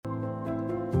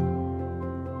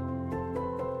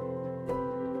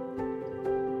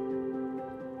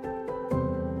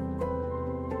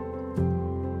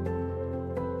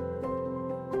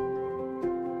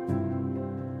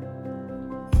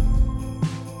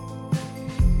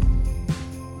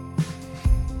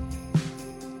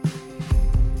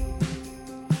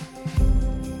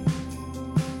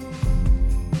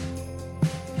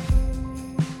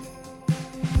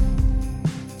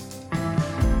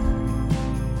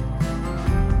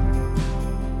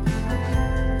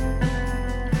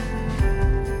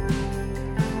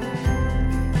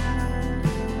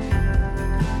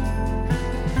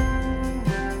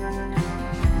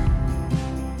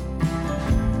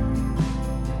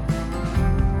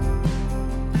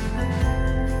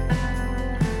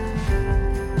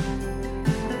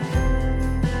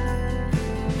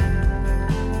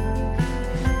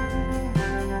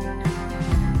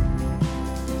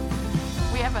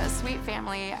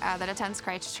that attends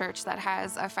Christ Church that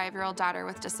has a 5-year-old daughter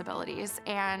with disabilities.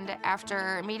 And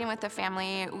after meeting with the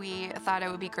family, we thought it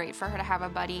would be great for her to have a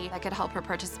buddy that could help her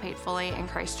participate fully in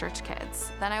Christ Church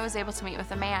Kids. Then I was able to meet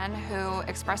with a man who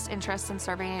expressed interest in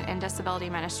serving in disability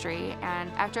ministry.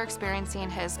 And after experiencing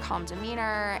his calm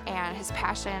demeanor and his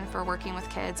passion for working with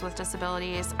kids with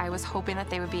disabilities, I was hoping that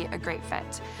they would be a great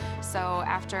fit. So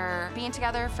after being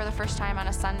together for the first time on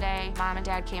a Sunday, Mom and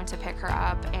Dad came to pick her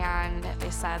up, and they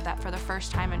said that for the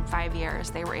first time in 5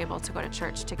 years, they were able to go to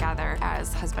church together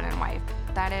as husband and wife.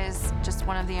 That is just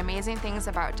one of the amazing things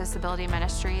about disability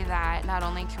ministry, that not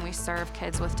only can we serve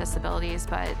kids with disabilities,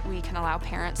 but we can allow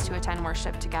parents to attend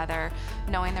worship together,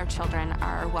 knowing their children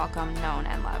are welcome, known,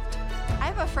 and loved. I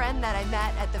have a friend that I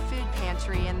met at the food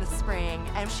pantry in the spring,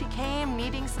 and she came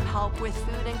needing some help with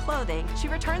food and clothing. She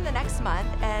returned the next month,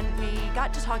 and we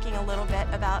got to talking a little bit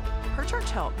about her church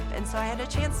home, and so I had a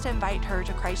chance to invite her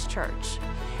to Christ Church.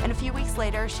 And a few weeks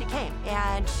later, she came,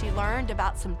 and she learned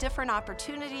about some different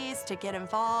opportunities to get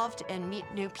involved and meet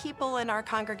new people in our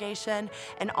congregation,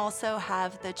 and also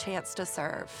have the chance to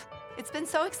serve. It's been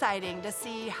so exciting to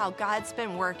see how God's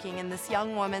been working in this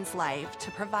young woman's life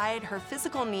to provide her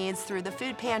physical needs through the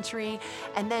food pantry,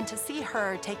 and then to see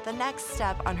her take the next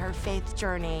step on her faith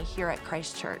journey here at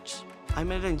Christ Church. I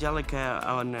met Angelica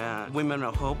on Women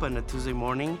of Hope on a Tuesday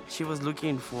morning. She was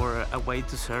looking for a way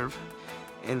to serve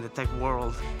in the tech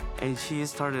world, and she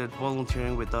started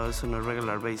volunteering with us on a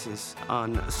regular basis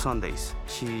on Sundays.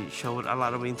 She showed a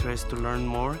lot of interest to learn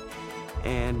more,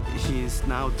 and she is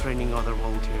now training other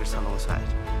volunteers alongside.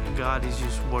 God is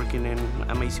just working in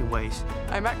amazing ways.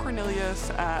 I met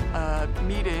Cornelius at a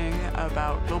meeting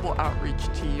about global outreach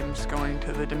teams going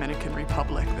to the Dominican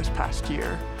Republic this past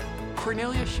year.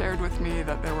 Cornelius shared with me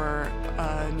that there were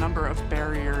a number of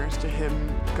barriers to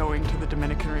him going to the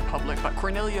Dominican Republic, but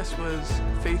Cornelius was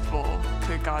faithful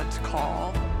to God's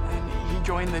call, and he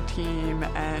joined the team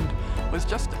and was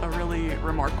just a really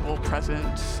remarkable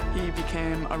presence. He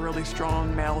became a really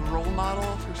strong male role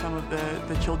model for some of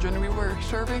the children we were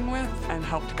serving with, and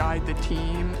helped guide the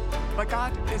team. But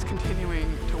God is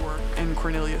continuing to work in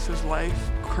Cornelius's life.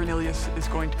 Cornelius is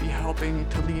going to be helping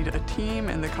to lead a team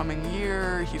in the coming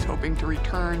year. He's hoping to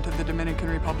return to the Dominican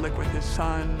Republic with his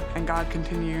son, and God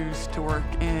continues to work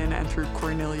in and through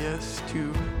Cornelius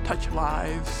to touch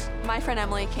lives. My friend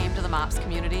Emily came to the MOPS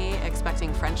community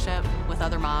expecting friendship with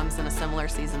other moms in a similar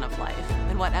season of life.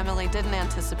 And what Emily didn't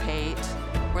anticipate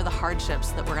were the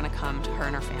hardships that were going to come to her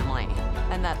and her family,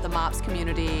 and that the MOPS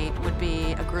community would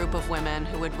be a group of women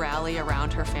who would rally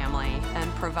around her family and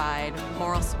provide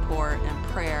moral support and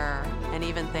prayer, and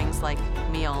even things like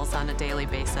meals on a daily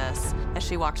basis as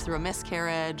she walked through a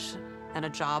miscarriage and a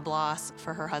job loss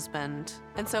for her husband.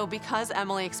 And so because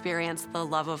Emily experienced the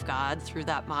love of God through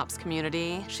that MOPS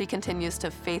community, she continues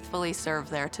to faithfully serve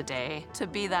there today to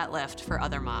be that lift for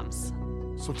other moms.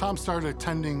 So Tom started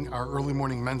attending our early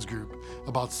morning men's group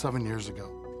about 7 years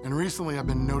ago. And recently I've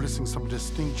been noticing some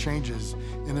distinct changes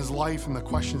in his life and the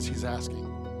questions he's asking.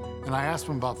 And I asked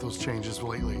him about those changes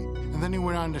lately. And then he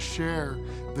went on to share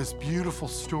this beautiful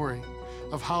story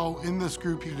of how in this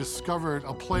group he discovered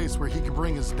a place where he could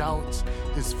bring his doubts,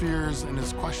 his fears, and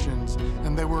his questions,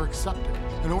 and they were accepted.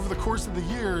 And over the course of the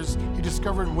years, he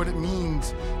discovered what it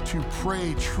means to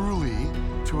pray truly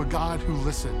to a God who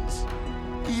listens,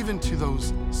 even to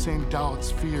those same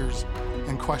doubts, fears,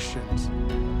 and questions.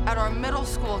 At our middle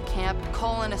school camp,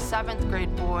 Colin, a 7th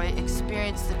grade boy,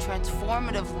 experienced the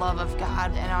transformative love of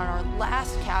God, and on our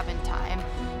last cabin time,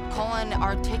 Colin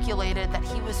articulated that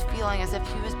he was feeling as if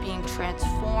he was being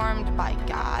transformed by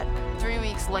God. 3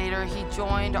 weeks later, he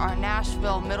joined our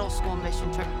Nashville middle school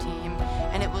mission trip team,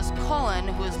 and it was Colin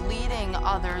who was leading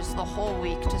others the whole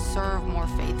week to serve more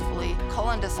faithfully.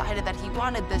 Colin decided that he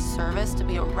wanted this service to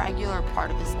be a regular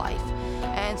part of his life,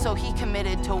 and so he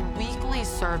committed to weekly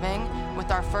serving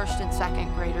with our 1st and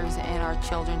 2nd graders in our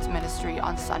children's ministry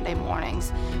on Sunday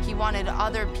mornings. He wanted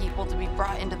other people to be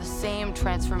brought into the same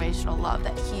transformational love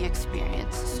that he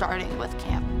experienced, starting with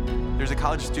camp. There's a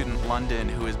college student, London,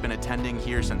 who has been attending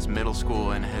here since middle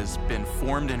school and has been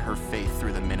formed in her faith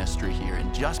through the ministry here.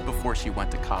 And just before she went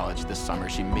to college this summer,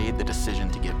 she made the decision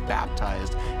to get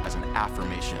baptized as an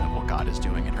affirmation of what God is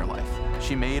doing in her life.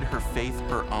 She made her faith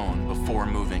her own before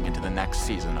moving into the next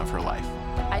season of her life.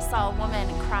 I saw a woman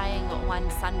crying one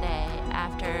Sunday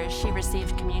after she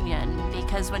received communion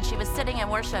because when she was sitting in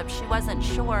worship, she wasn't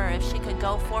sure if she could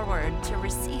go forward to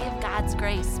receive God's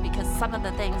grace because some of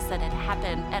the things that had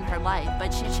happened in her life,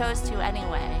 but she chose to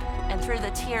anyway. And through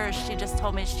the tears, she just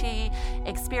told me she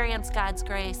experienced God's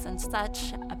grace in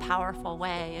such a powerful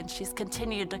way, and she's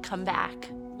continued to come back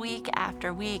week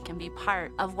after week and be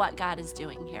part of what God is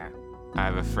doing here. I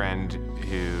have a friend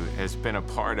who has been a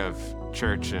part of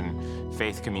church and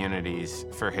faith communities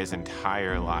for his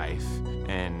entire life.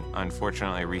 And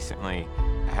unfortunately, recently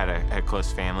had a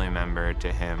close family member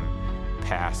to him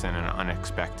pass in an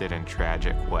unexpected and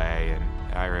tragic way. And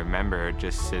I remember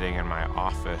just sitting in my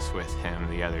office with him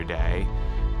the other day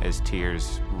as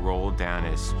tears rolled down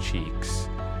his cheeks.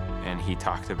 And he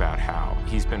talked about how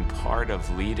he's been part of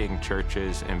leading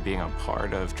churches and being a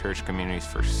part of church communities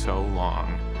for so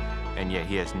long, and yet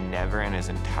he has never in his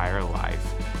entire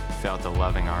life felt the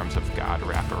loving arms of God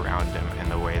wrap around him in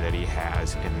the way that he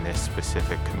has in this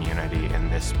specific community, in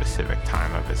this specific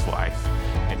time of his life,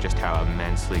 and just how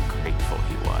immensely grateful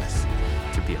he was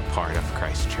to be a part of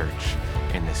Christ Church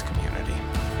in this community.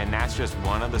 And that's just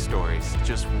one of the stories.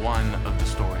 Just one of the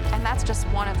stories. And that's just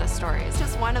one of the stories.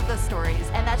 Just one of the stories.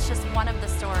 And that's just one of the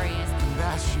stories. And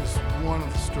that's just one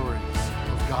of the stories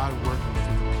of God working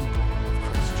through the people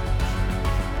of Christ Church.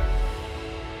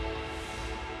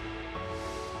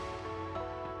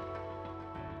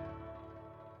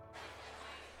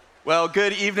 Well,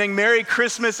 good evening. Merry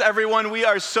Christmas, everyone. We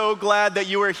are so glad that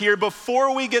you are here.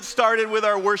 Before we get started with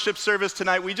our worship service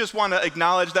tonight, we just want to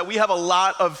acknowledge that we have a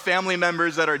lot of family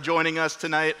members that are joining us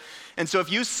tonight. And so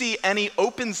if you see any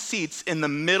open seats in the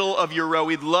middle of your row,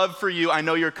 we'd love for you. I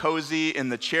know you're cozy in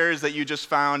the chairs that you just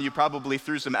found. You probably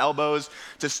threw some elbows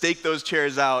to stake those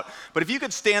chairs out. But if you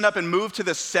could stand up and move to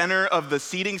the center of the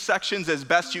seating sections as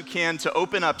best you can to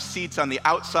open up seats on the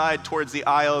outside towards the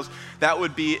aisles, that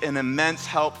would be an immense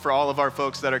help for all of our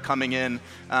folks that are coming in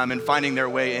and finding their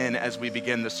way in as we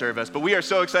begin the service. But we are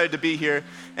so excited to be here,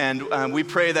 and we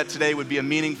pray that today would be a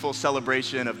meaningful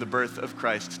celebration of the birth of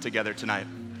Christ together tonight.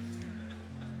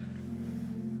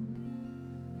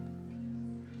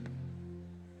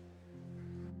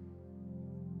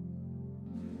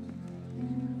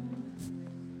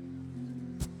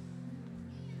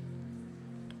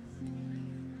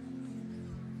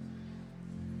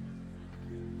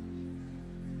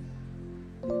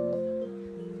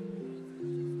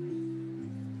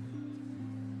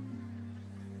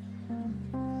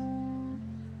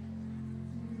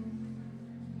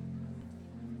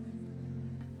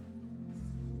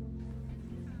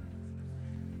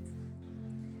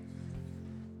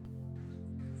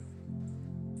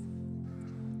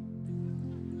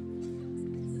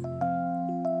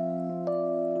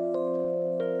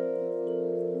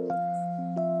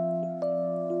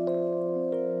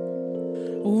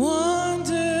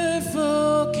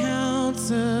 Wonderful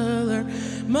Counselor,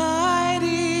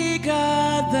 mighty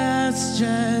God, that's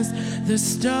just the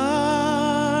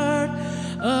start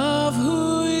of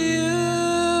who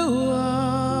you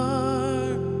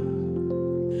are.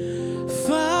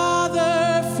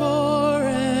 Father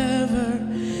forever,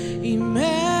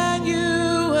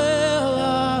 Emmanuel,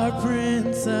 our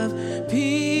Prince of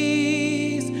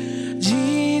Peace,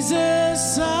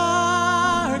 Jesus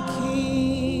our King.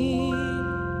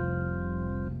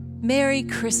 Merry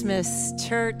Christmas,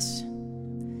 church.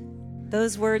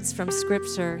 Those words from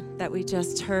Scripture that we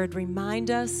just heard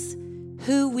remind us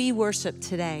who we worship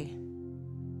today.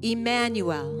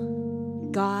 Emmanuel,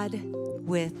 God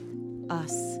with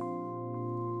us.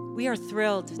 We are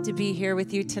thrilled to be here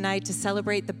with you tonight to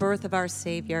celebrate the birth of our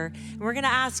Savior. And we're going to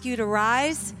ask you to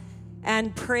rise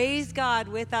and praise God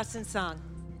with us in song.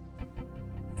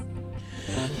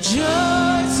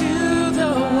 Joy to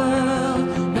the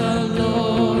world, the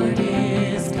Lord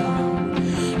is come.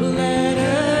 Let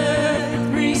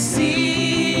earth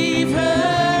receive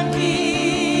her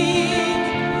King.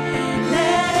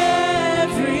 Let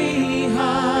every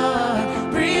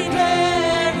heart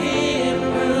prepare him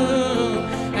room,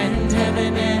 and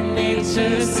heaven and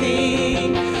nature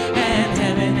sing, and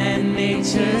heaven and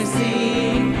nature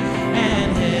sing,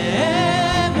 and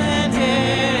heaven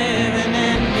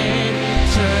and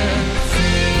nature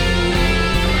sing.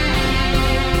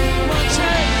 Come on,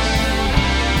 church.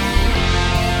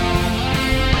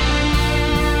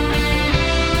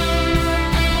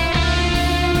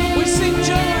 We sing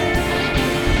joy.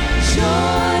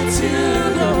 Joy to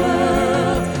the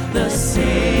world, the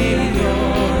Savior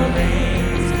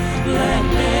reigns. Let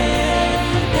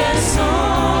men their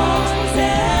songs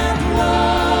employ,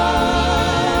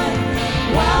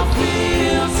 while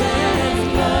fields and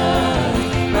floods,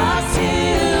 rocks,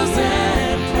 hills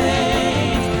and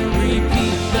plains,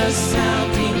 repeat the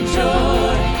sounding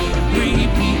joy,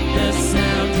 repeat the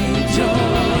sounding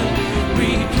joy,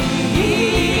 repeat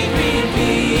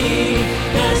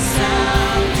the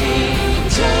sounding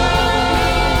joy.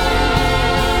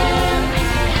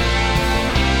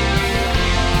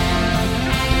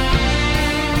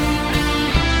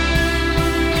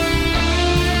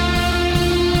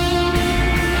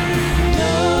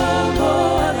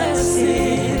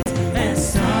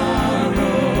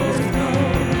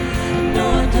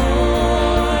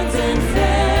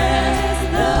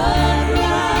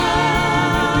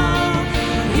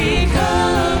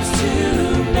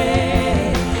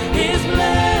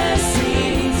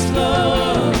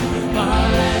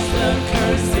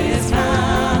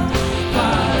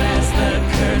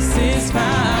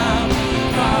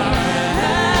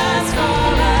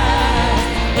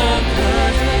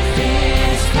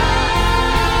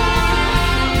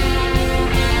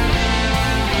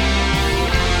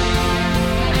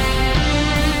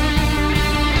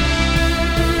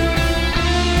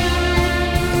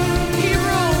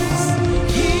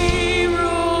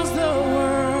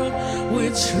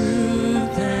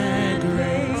 truth and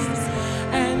grace,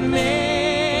 and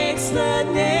makes the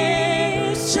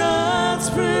nations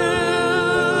prove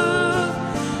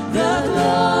the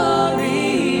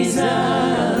glories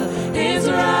of his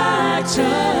righteousness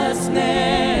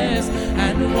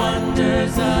and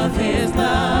wonders of his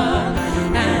love,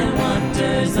 and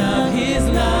wonders of his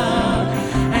love,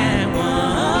 and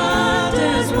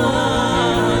wonders,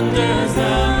 wonders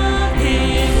of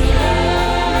his love.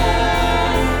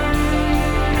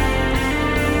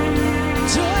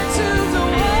 Joy to the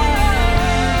world.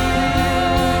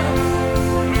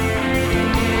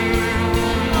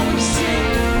 Oh, we sing.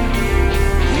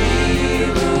 He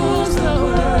rules the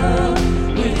world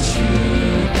with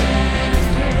truth and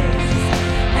grace,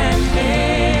 and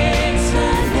makes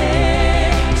the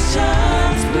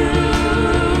nations prove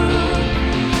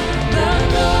the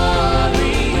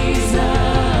glories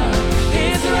of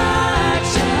his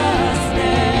righteousness,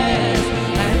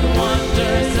 and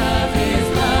wonders of his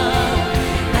love,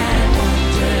 and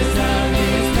wonders of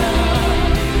his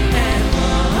love, and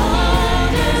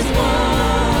wonders,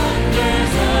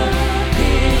 wonders of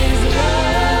his love.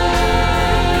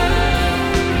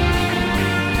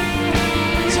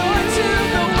 Joy to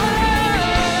the world.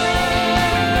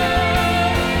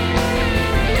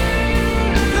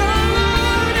 The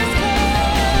Lord is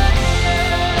coming.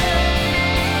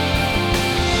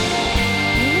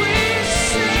 We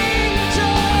sing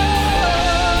joy.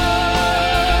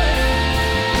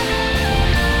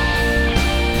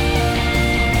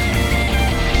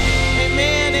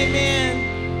 Amen, amen.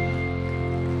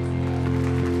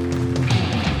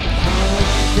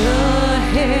 The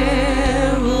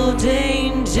herald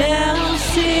angels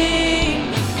sing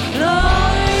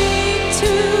glory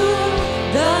to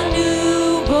the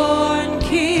newborn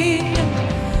King.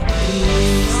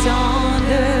 Peace on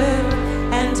earth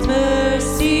and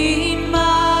mercy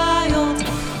mild,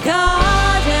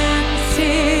 God and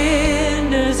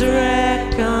sinners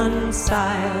reconciled.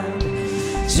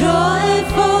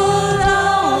 Joyful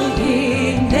all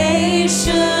ye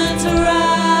nations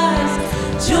rise,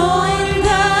 join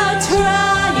the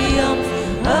triumph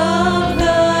of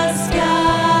the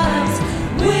skies.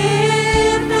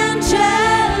 With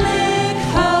angelic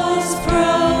hosts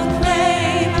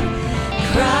proclaim,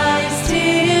 Christ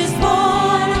is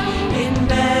born in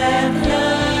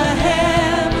Bethlehem.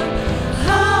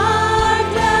 Hark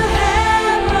the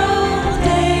herald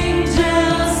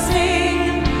angels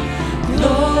sing,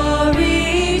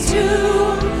 glory to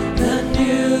the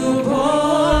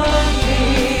newborn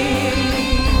King.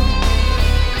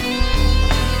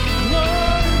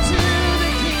 Glory to the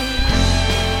King.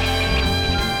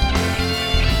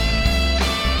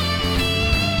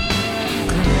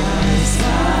 Christ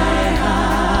by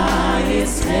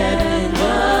highest heaven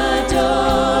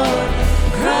adored,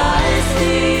 Christ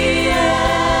the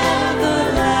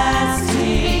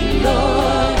everlasting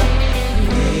Lord.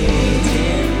 Great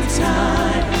in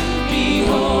time,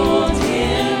 behold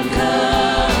him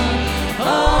come,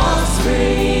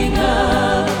 offspring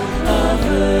of a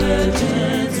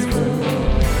virgin's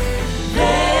womb.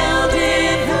 Veiled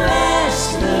in flesh,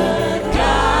 the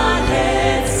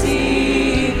Godhead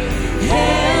see,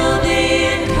 hail the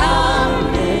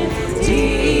incarnate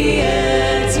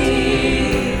deity.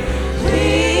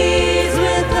 Pleased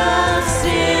with us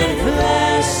in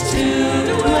flesh to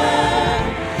dwell,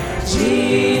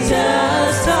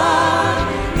 Jesus our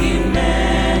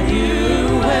Emmanuel.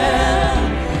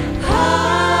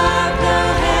 Hark the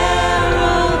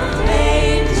herald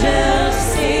angels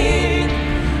sing,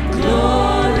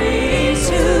 glory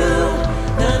to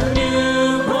the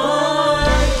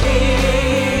newborn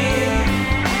King.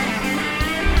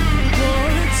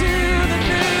 Glory to the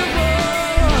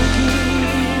newborn King.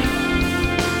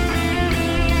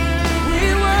 We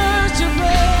worship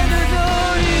and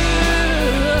adore you.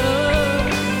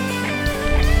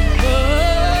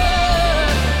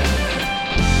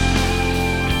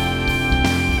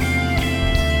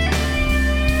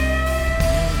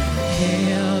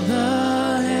 Hail the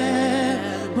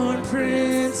airborn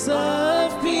Prince of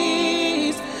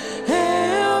Peace.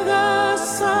 Hail the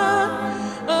Son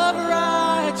of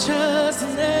Righteousness.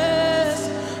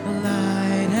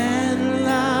 Light and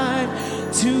life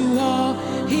to all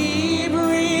he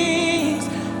brings.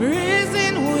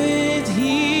 Risen with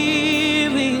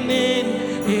healing in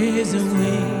his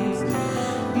wings.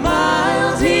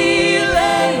 Mild he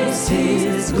lays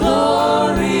his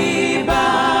glory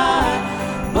by,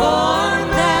 born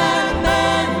that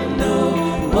man no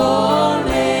more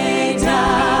may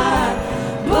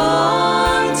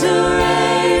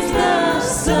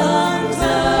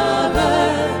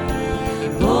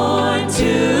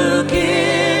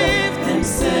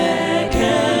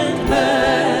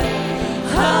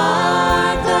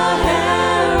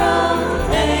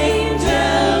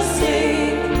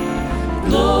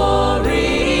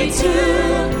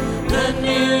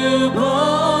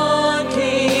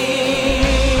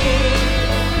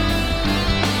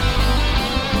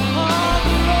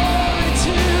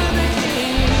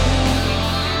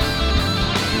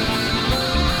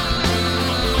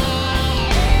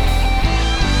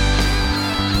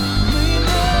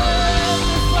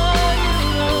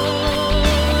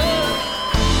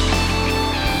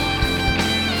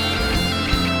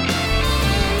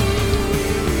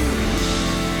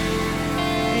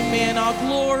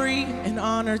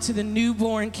honor to the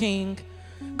newborn King.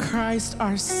 Christ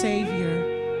our Savior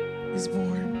is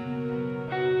born.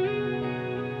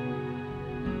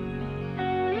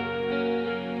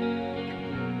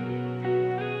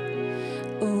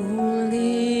 Oh,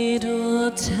 little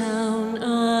town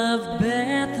of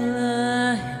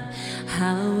Bethlehem,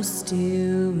 how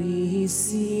still we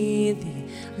see thee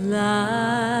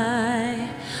lie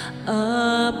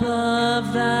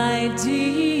above thy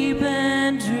deep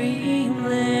and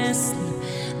dreamless sleep.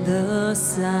 The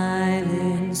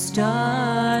silent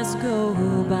stars go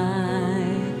by,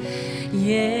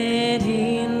 yet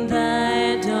in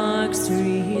thy dark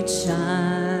street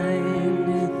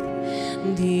shineth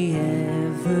the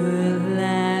everlasting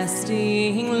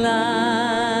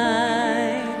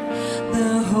light.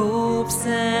 The hopes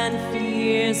and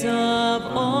fears of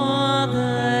all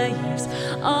the years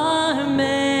are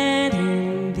met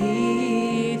in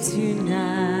thee tonight.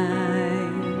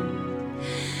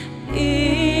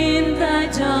 In thy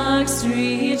dark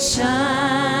street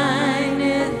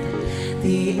shineth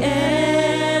the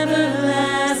everlasting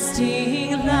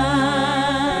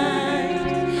light.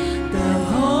 The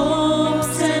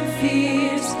hopes and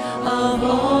fears of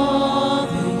all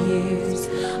the years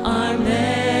are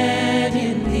met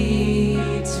in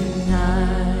thee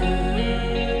tonight.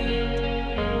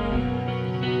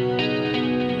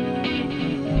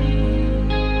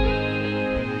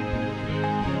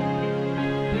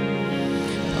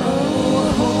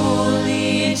 Oh,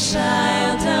 holy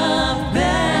child of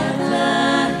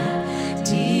Bethlehem,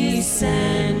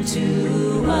 descend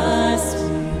to us,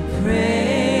 we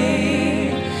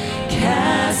pray.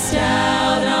 Cast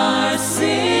out our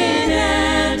sin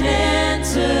and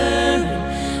enter,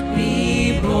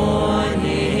 be born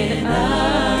in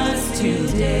us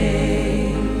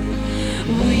today.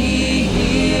 We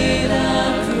hear the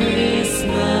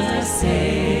Christmas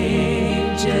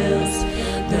angels,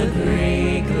 the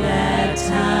great glad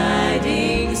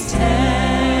tidings tell.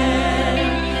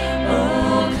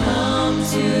 Oh, come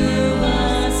to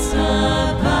us,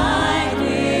 abide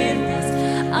with us,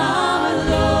 our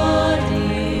Lord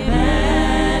Emmanuel.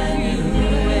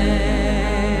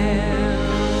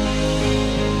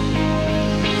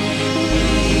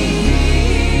 We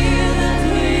hear the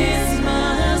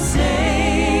Christmas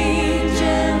angels,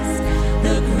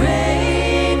 the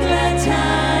great glad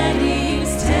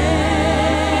tidings tell.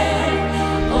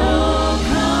 Oh,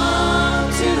 come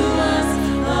to us,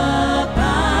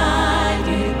 abide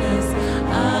with us,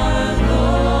 our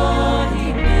Lord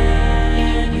Emmanuel.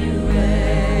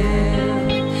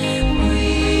 We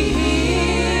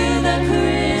hear the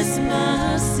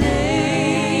Christmas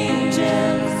angels,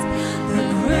 the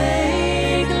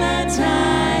great glad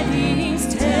tidings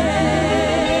tell.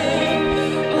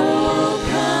 Oh,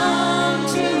 come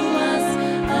to us,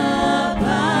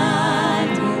 abide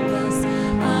with us,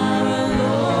 our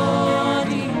Lord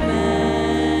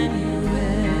Emmanuel.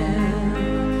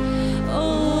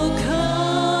 Oh,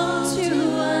 come to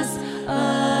us,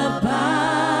 abide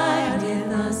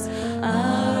with us,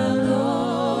 our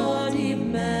Lord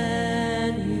Emmanuel.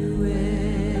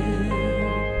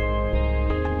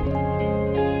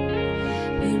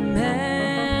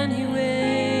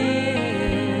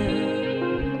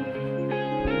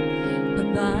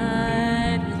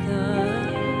 Abide with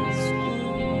us,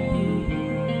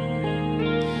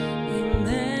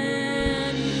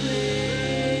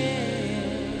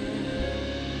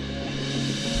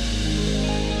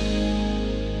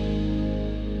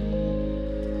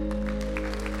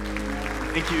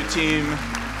 Thank you, team.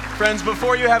 Friends,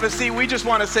 before you have a seat, we just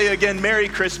want to say again, Merry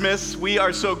Christmas. We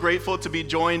are so grateful to be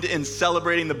joined in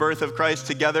celebrating the birth of Christ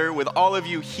together with all of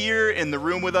you here in the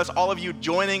room with us, all of you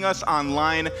joining us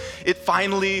online. It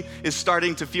finally is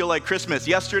starting to feel like Christmas.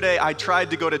 Yesterday, I tried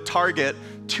to go to Target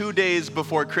 2 days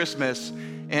before Christmas,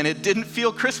 and it didn't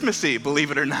feel Christmassy,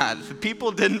 believe it or not.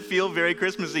 People didn't feel very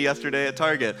Christmassy yesterday at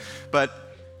Target,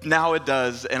 but now it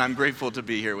does, and I'm grateful to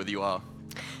be here with you all.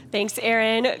 Thanks,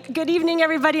 Aaron. Good evening,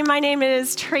 everybody. My name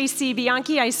is Tracey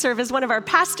Bianchi. I serve as one of our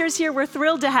pastors here. We're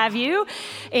thrilled to have you.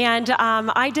 And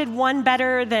I did one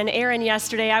better than Aaron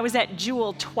yesterday. I was at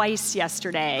Jewel twice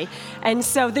yesterday. And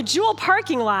so the Jewel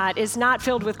parking lot is not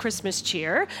filled with Christmas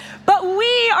cheer, but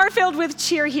we are filled with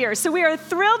cheer here. So we are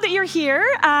thrilled that you're here.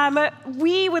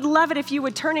 We would love it if you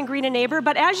would turn and greet a neighbor.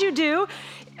 But as you do,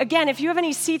 again, if you have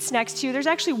any seats next to you, there's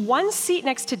actually one seat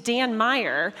next to Dan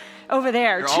Meyer over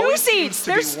there. Two seats.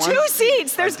 There's two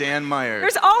seats. There's Dan Meyer.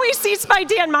 There's always seats by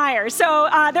Dan Meyer. So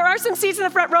there are some seats in the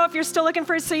front row. If you're still looking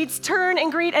for seats, turn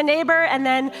and greet a neighbor, and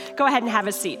then go ahead and have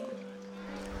a seat.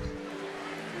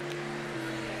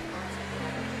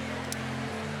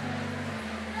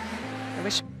 I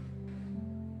wish.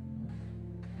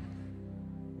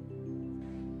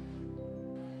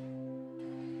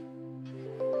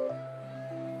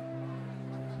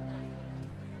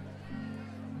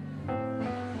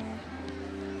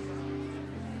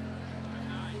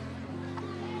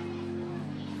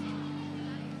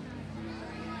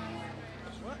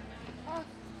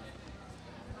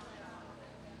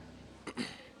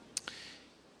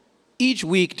 Each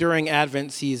week during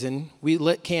Advent season, we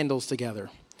lit candles together.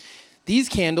 These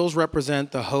candles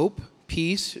represent the hope,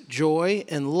 peace, joy,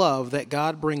 and love that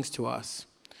God brings to us.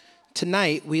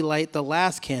 Tonight, we light the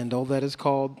last candle that is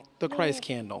called the Christ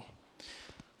candle.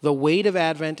 The wait of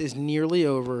Advent is nearly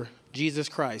over. Jesus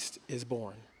Christ is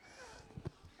born.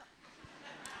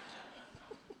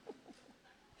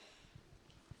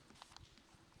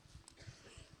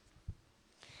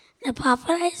 The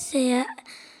prophet Isaiah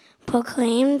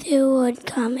proclaimed there would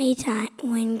come a time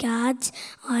when God's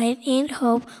light and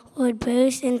hope would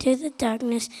burst into the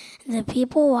darkness. The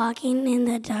people walking in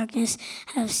the darkness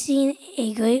have seen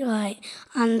a great light.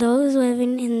 On those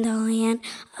living in the land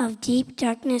of deep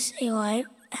darkness, a light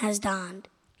has dawned.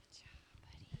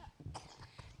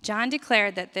 John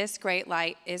declared that this great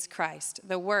light is Christ,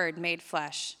 the Word made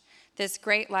flesh. This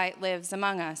great light lives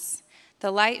among us.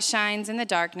 The light shines in the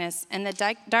darkness, and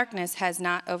the darkness has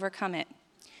not overcome it.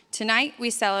 Tonight, we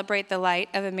celebrate the light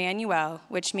of Emmanuel,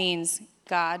 which means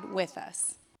God with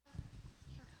us.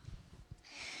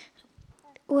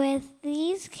 With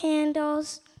these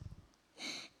candles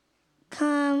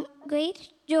come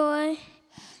great joy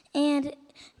and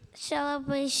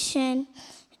celebration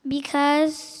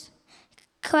because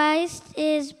Christ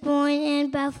is born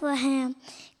in Bethlehem.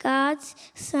 God's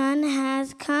Son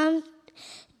has come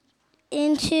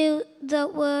into the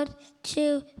world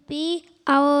to be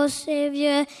our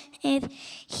Savior, and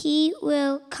He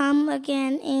will come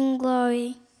again in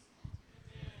glory.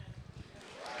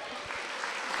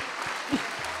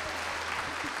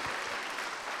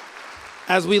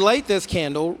 As we light this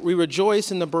candle, we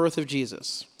rejoice in the birth of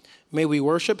Jesus. May we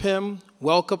worship Him,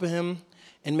 welcome Him,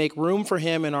 and make room for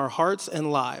Him in our hearts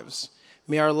and lives.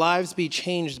 May our lives be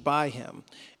changed by Him,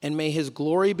 and may His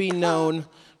glory be known.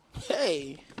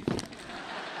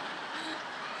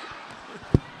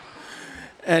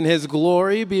 And His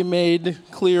glory be made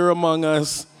clear among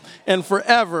us and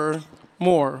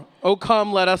forevermore. Oh,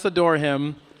 come, let us adore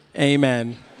Him.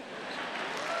 Amen.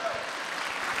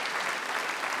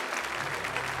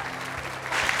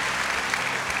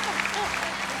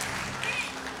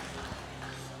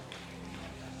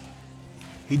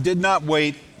 He did not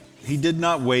wait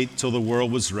till the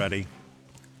world was ready,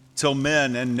 till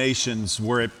men and nations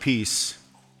were at peace.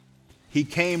 He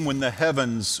came when the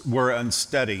heavens were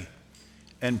unsteady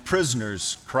and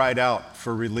prisoners cried out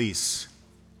for release.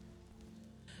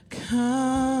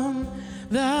 Come,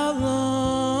 thou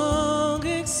long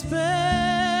expected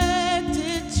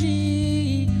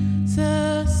Jesus,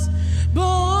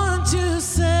 born to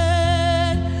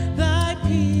set thy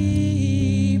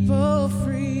people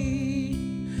free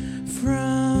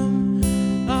from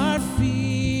our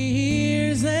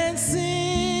fears and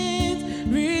sins.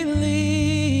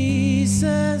 Release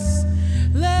us,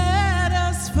 let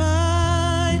us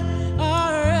find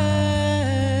our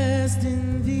rest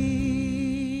in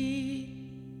thee.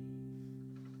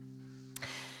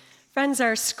 Friends,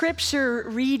 our scripture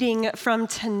reading from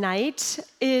tonight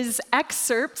is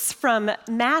excerpts from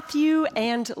Matthew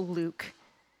and Luke.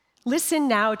 Listen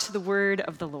now to the word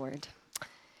of the Lord.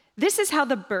 This is how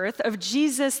the birth of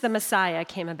Jesus the Messiah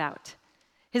came about.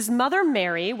 His mother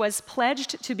Mary was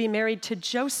pledged to be married to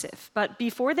Joseph, but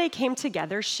before they came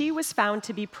together, she was found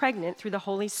to be pregnant through the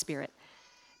Holy Spirit.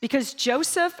 Because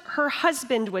Joseph, her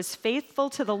husband, was faithful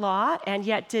to the law and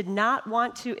yet did not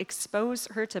want to expose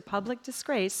her to public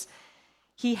disgrace,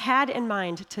 he had in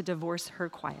mind to divorce her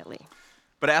quietly.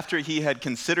 But after he had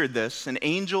considered this, an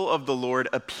angel of the Lord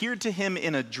appeared to him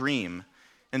in a dream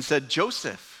and said,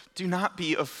 "Joseph, do not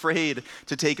be afraid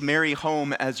to take Mary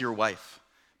home as your wife,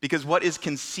 because what is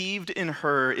conceived in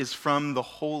her is from the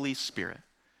Holy Spirit.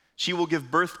 She will give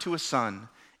birth to a son,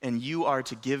 and you are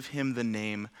to give him the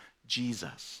name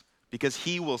Jesus, because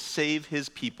he will save his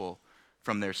people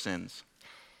from their sins."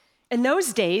 In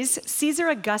those days, Caesar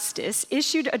Augustus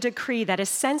issued a decree that a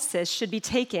census should be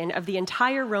taken of the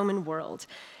entire Roman world,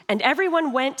 and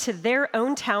everyone went to their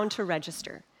own town to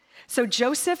register. So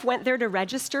Joseph went there to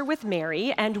register with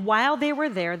Mary, and while they were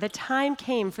there, the time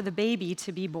came for the baby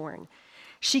to be born.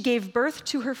 She gave birth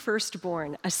to her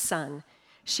firstborn, a son.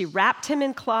 She wrapped him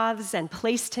in cloths and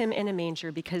placed him in a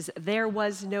manger because there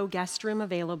was no guest room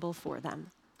available for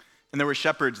them. And there were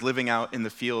shepherds living out in the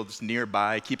fields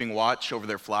nearby, keeping watch over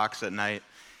their flocks at night.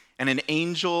 And an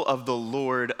angel of the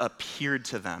Lord appeared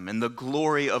to them, and the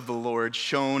glory of the Lord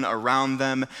shone around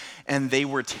them, and they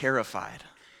were terrified.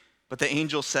 But the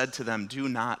angel said to them, "Do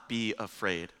not be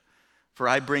afraid, for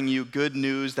I bring you good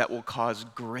news that will cause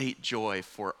great joy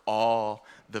for all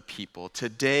the people.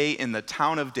 Today in the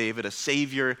town of David, a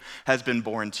Savior has been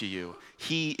born to you.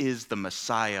 He is the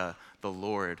Messiah, the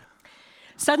Lord."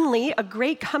 Suddenly, a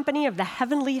great company of the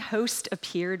heavenly host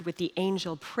appeared with the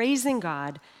angel praising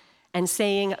God and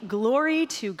saying, "Glory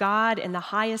to God in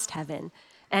the highest heaven,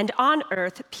 and on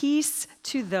earth peace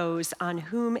to those on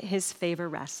whom his favor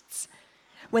rests."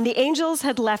 When the angels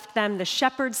had left them, the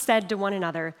shepherds said to one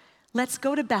another, "Let's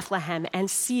go to Bethlehem and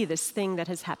see this thing that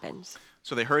has happened."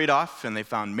 So they hurried off, and they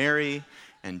found Mary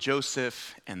and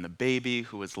Joseph and the baby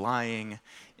who was lying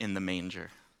in the manger.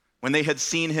 When they had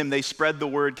seen him, they spread the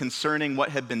word concerning what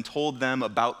had been told them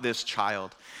about this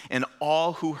child. And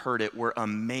all who heard it were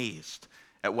amazed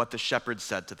at what the shepherds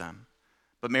said to them.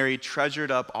 But Mary treasured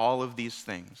up all of these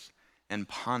things and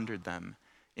pondered them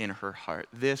in her heart.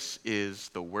 This is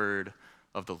the word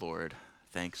of the Lord.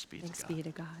 Thanks be to God. Thanks be to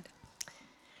God.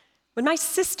 When my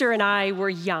sister and I were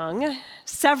young,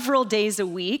 several days a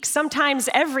week, sometimes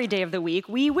every day of the week,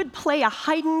 we would play a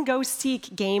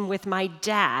hide-and-go-seek game with my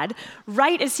dad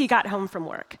right as he got home from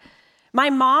work. My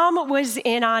mom was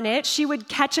in on it. She would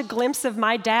catch a glimpse of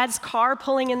my dad's car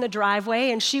pulling in the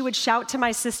driveway, and she would shout to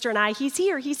my sister and I, "He's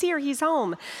here, he's here, he's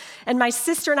home." And my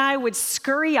sister and I would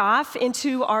scurry off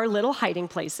into our little hiding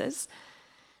places.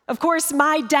 Of course,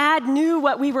 my dad knew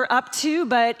what we were up to,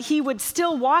 but he would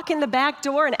still walk in the back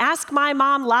door and ask my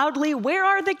mom loudly, "Where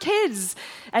are the kids?"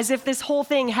 As if this whole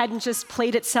thing hadn't just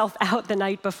played itself out the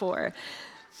night before.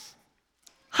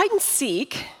 Hide and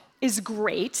seek is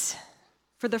great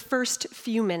for the first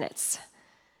few minutes,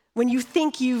 when you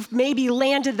think you've maybe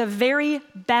landed the very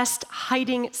best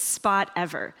hiding spot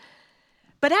ever.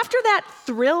 But after that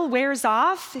thrill wears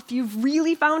off, if you've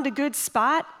really found a good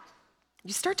spot,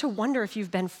 you start to wonder if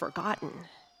you've been forgotten.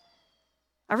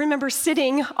 I remember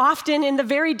sitting often in the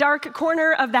very dark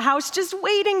corner of the house, just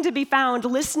waiting to be found,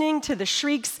 listening to the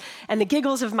shrieks and the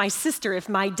giggles of my sister if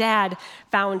my dad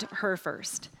found her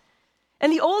first.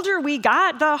 And the older we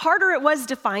got, the harder it was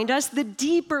to find us, the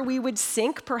deeper we would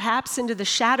sink, perhaps, into the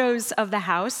shadows of the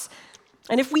house.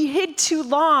 And if we hid too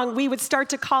long, we would start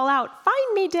to call out,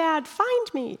 "Find me, Dad,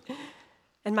 find me."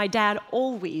 And my dad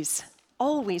always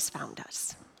found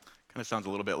us. Kind of sounds a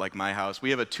little bit like my house.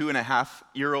 We have a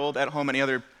 2.5-year-old at home. Any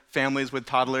other families with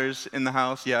toddlers in the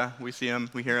house? Yeah, we see them,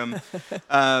 we hear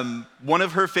them. One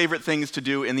of her favorite things to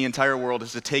do in the entire world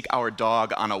is to take our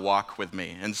dog on a walk with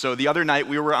me. And so the other night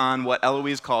we were on what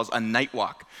Eloise calls a night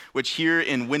walk, which here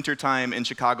in wintertime in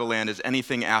Chicagoland is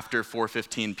anything after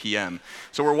 4:15 p.m.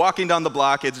 So we're walking down the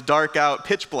block, it's dark out,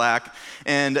 pitch black,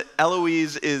 and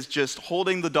Eloise is just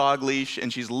holding the dog leash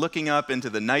and she's looking up into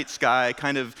the night sky,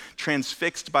 kind of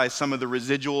transfixed by some of the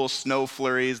residual snow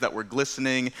flurries that were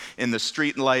glistening in the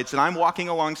street lights. And I'm walking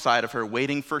alongside of her,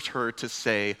 waiting for her to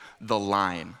say the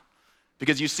line.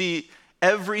 Because you see,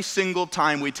 every single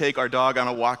time we take our dog on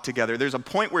a walk together, there's a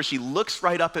point where she looks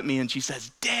right up at me and she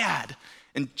says, "Dad."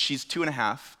 And she's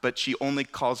 2.5, but she only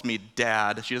calls me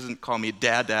Dad. She doesn't call me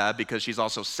Dad because she's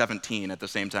also 17 at the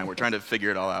same time. We're trying to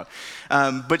figure it all out.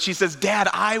 But she says, "Dad,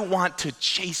 I want to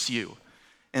chase you."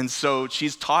 And so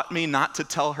she's taught me not to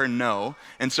tell her no.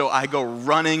 And so I go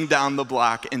running down the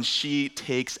block and she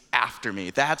takes after me.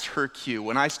 That's her cue.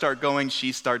 When I start going,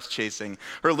 she starts chasing.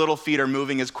 Her little feet are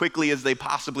moving as quickly as they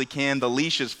possibly can. The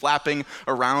leash is flapping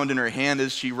around in her hand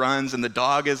as she runs. And the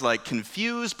dog is like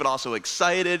confused, but also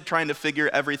excited, trying to figure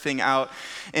everything out.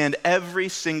 And every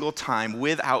single time,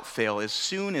 without fail, as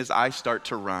soon as I start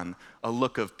to run, a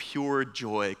look of pure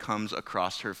joy comes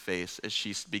across her face as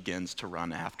she begins to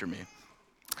run after me.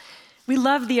 We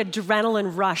love the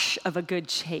adrenaline rush of a good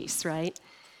chase, right?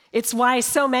 It's why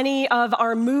so many of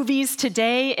our movies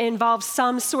today involve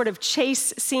some sort of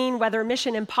chase scene, whether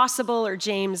Mission Impossible or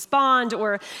James Bond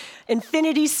or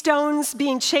Infinity Stones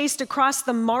being chased across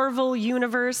the Marvel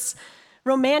universe.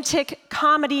 Romantic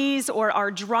comedies or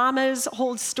our dramas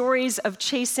hold stories of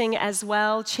chasing as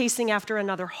well, chasing after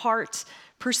another heart,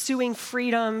 pursuing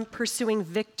freedom, pursuing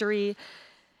victory.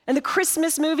 And the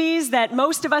Christmas movies that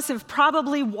most of us have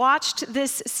probably watched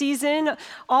this season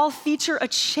all feature a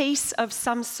chase of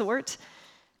some sort.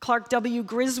 Clark W.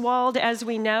 Griswold, as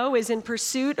we know, is in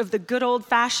pursuit of the good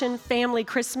old-fashioned family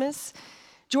Christmas.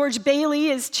 George Bailey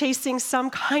is chasing some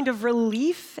kind of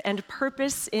relief and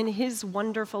purpose in his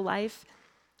wonderful life.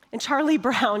 And Charlie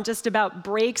Brown just about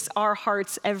breaks our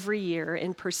hearts every year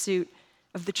in pursuit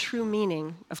of the true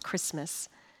meaning of Christmas.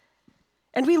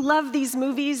 And we love these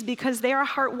movies because they are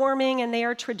heartwarming and they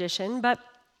are tradition, but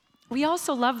we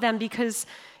also love them because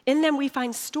in them we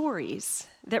find stories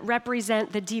that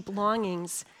represent the deep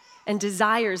longings and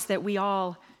desires that we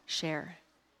all share.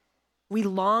 We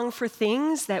long for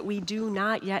things that we do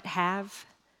not yet have.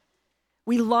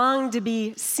 We long to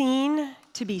be seen,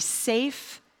 to be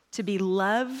safe, to be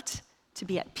loved, to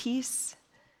be at peace.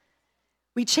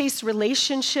 We chase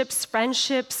relationships,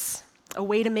 friendships, a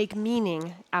way to make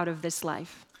meaning out of this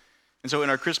life. And so in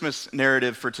our Christmas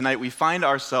narrative for tonight, we find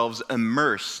ourselves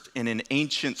immersed in an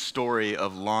ancient story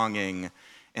of longing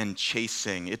and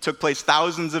chasing. It took place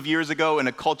thousands of years ago in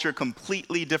a culture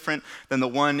completely different than the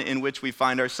one in which we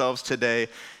find ourselves today.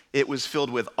 It was filled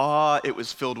with awe, it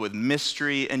was filled with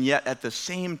mystery, and yet at the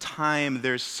same time,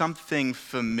 there's something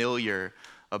familiar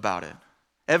about it.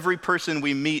 Every person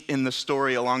we meet in the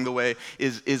story along the way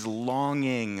is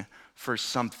longing for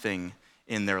something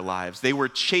in their lives. They were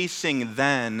chasing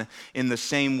then in the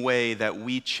same way that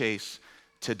we chase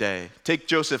today. Take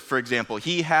Joseph, for example.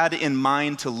 He had in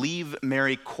mind to leave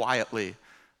Mary quietly,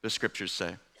 the scriptures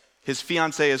say. His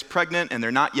fiancée is pregnant and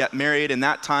they're not yet married. In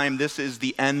that time, this is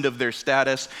the end of their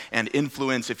status and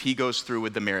influence if he goes through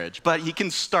with the marriage. But he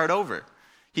can start over.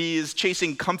 He is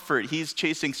chasing comfort. He's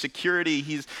chasing security.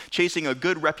 He's chasing a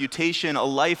good reputation, a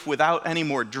life without any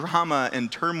more drama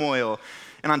and turmoil.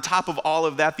 And on top of all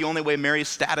of that, the only way Mary's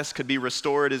status could be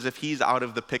restored is if he's out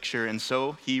of the picture. And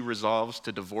so he resolves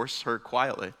to divorce her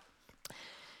quietly.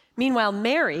 Meanwhile,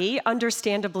 Mary,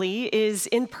 understandably, is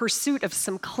in pursuit of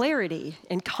some clarity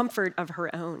and comfort of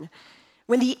her own.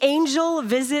 When the angel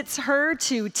visits her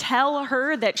to tell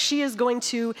her that she is going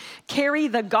to carry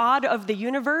the God of the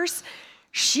universe,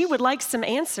 she would like some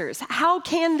answers. How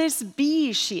can this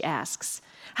be, she asks.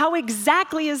 How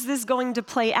exactly is this going to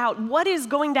play out? What is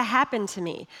going to happen to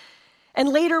me? And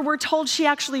later we're told she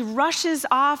actually rushes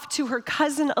off to her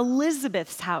cousin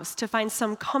Elizabeth's house to find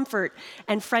some comfort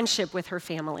and friendship with her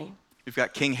family. We've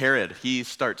got King Herod. He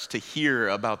starts to hear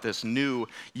about this new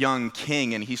young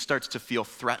king and he starts to feel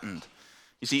threatened.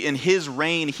 You see, in his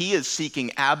reign, he is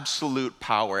seeking absolute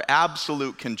power,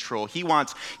 absolute control. He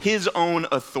wants his own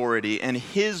authority and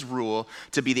his rule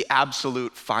to be the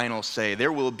absolute final say.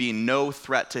 There will be no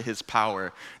threat to his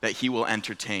power that he will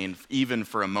entertain, even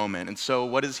for a moment. And so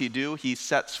what does he do? He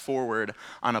sets forward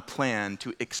on a plan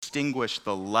to extinguish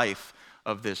the life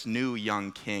of this new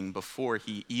young king before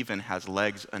he even has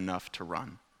legs enough to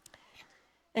run.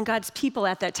 And God's people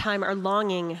at that time are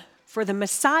longing for the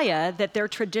Messiah that their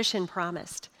tradition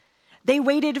promised. They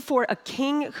waited for a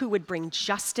king who would bring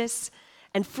justice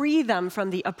and free them from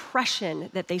the oppression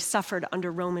that they suffered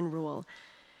under Roman rule.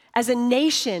 As a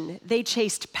nation, they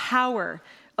chased power,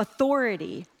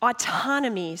 authority,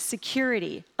 autonomy,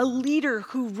 security, a leader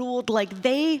who ruled like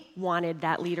they wanted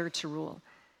that leader to rule.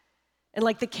 And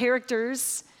like the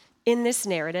characters in this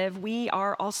narrative, we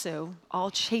are also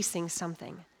all chasing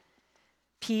something.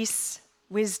 Peace,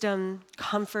 wisdom,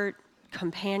 comfort,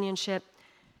 companionship.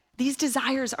 These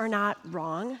desires are not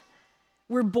wrong.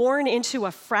 We're born into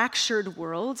a fractured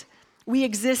world. We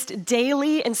exist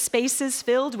daily in spaces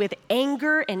filled with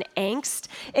anger and angst.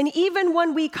 And even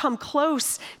when we come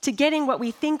close to getting what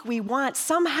we think we want,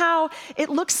 somehow it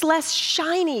looks less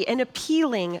shiny and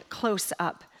appealing close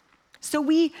up. So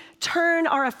we turn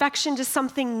our affection to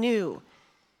something new,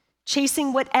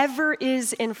 chasing whatever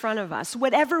is in front of us,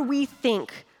 whatever we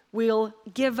think will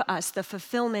give us the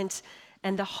fulfillment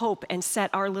and the hope and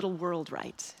set our little world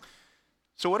right.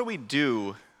 So what do we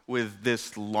do with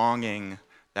this longing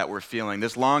that we're feeling,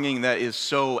 this longing that is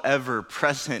so ever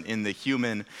present in the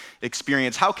human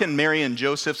experience? How can Mary and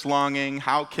Joseph's longing,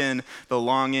 how can the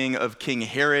longing of King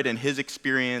Herod and his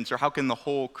experience, or how can the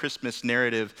whole Christmas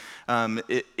narrative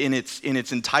in its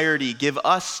entirety give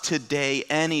us today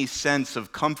any sense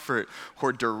of comfort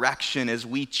or direction as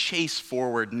we chase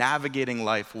forward, navigating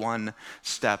life one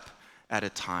step at a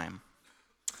time?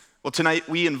 Well, tonight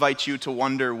we invite you to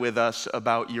wonder with us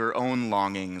about your own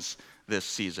longings this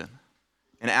season.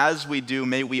 And as we do,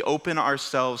 may we open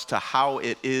ourselves to how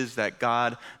it is that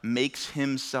God makes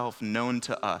himself known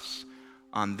to us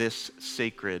on this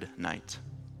sacred night.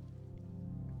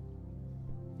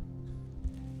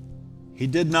 He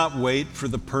did not wait for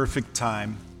the perfect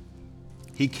time.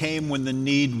 He came when the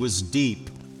need was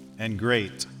deep and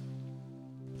great.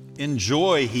 In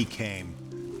joy he came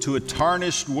to a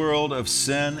tarnished world of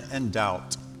sin and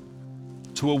doubt,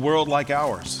 to a world like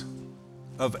ours,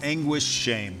 of anguish,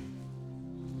 shame.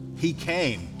 He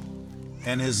came,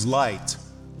 and his light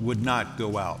would not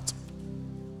go out.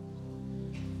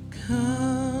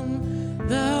 Come,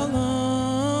 thou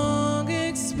long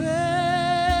expected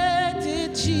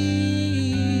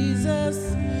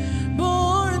Jesus,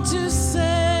 born to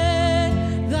set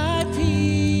thy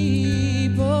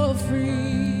people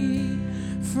free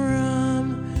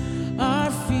from our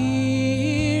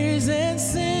fears and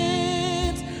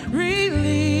sins.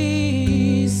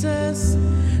 Release us.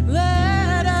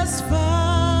 Let us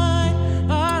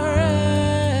find our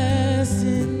rest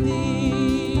in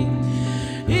thee.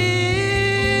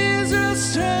 Israel's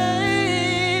strength.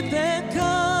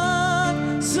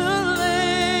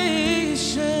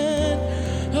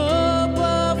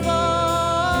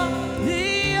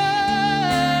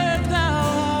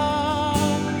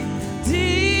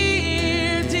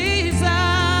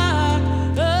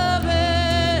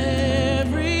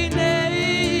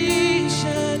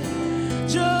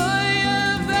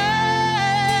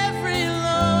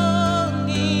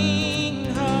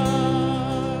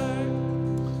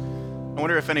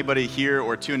 anybody here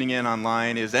or tuning in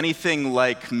online is anything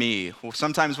like me. Well,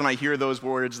 sometimes when I hear those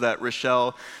words that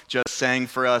Rochelle just sang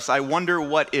for us, I wonder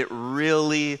what it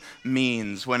really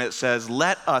means when it says,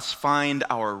 "Let us find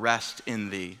our rest in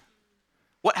thee."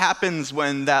 What happens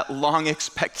when that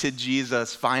long-expected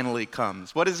Jesus finally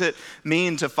comes? What does it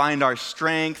mean to find our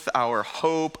strength, our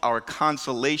hope, our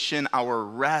consolation, our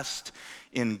rest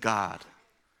in God?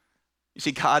 You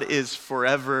see, God is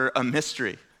forever a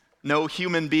mystery. No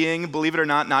human being, believe it or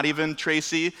not even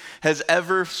Tracey, has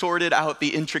ever sorted out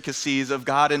the intricacies of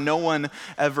God, and no one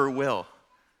ever will.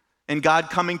 And God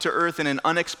coming to earth in an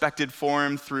unexpected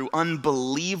form through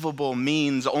unbelievable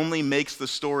means only makes the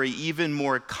story even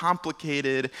more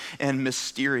complicated and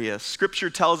mysterious.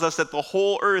 Scripture tells us that the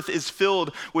whole earth is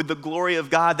filled with the glory of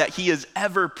God, that he is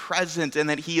ever present and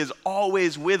that he is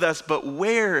always with us. But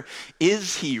where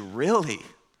is he really?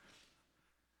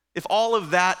 If all of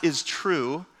that is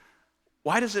true,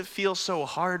 why does it feel so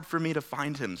hard for me to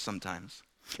find him sometimes?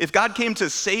 If God came to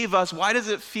save us, why does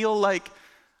it feel like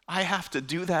I have to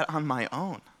do that on my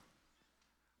own?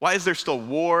 Why is there still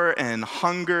war and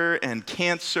hunger and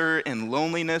cancer and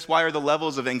loneliness? Why are the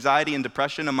levels of anxiety and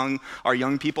depression among our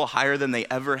young people higher than they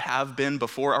ever have been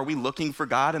before? Are we looking for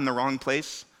God in the wrong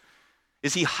place?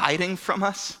 Is he hiding from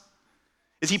us?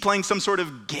 Is he playing some sort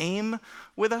of game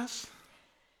with us?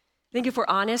 I think if we're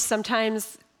honest,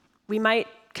 sometimes we might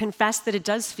confess that it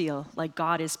does feel like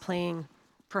God is playing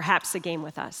perhaps a game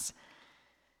with us.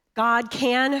 God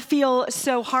can feel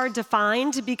so hard to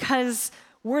find because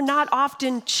we're not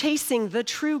often chasing the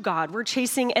true God. We're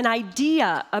chasing an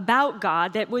idea about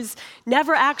God that was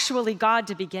never actually God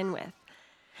to begin with.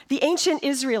 The ancient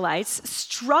Israelites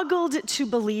struggled to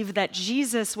believe that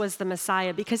Jesus was the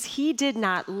Messiah because he did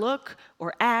not look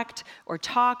or act or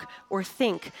talk or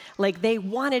think like they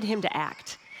wanted him to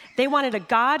act. They wanted a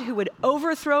God who would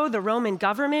overthrow the Roman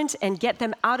government and get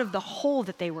them out of the hole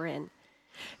that they were in.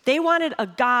 They wanted a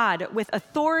God with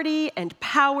authority and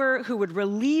power who would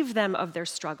relieve them of their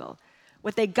struggle.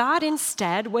 What they got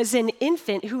instead was an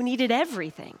infant who needed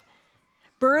everything.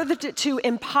 Birthed to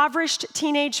impoverished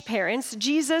teenage parents,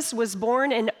 Jesus was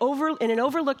born in an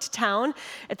overlooked town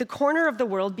at the corner of the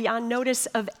world beyond notice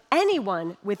of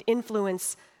anyone with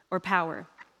influence or power.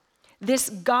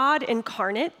 This God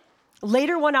incarnate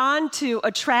later went on to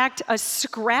attract a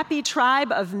scrappy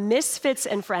tribe of misfits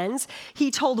and friends. He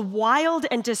told wild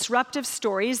and disruptive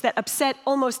stories that upset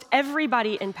almost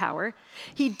everybody in power.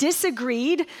 He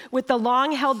disagreed with the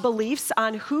long-held beliefs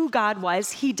on who God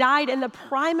was. He died in the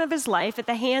prime of his life at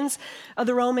the hands of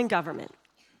the Roman government.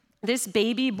 This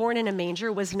baby born in a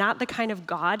manger was not the kind of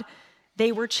God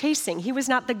they were chasing. He was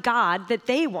not the God that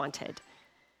they wanted.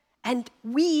 And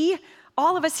we,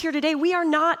 all of us here today, we are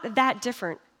not that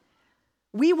different.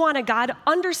 We want a God,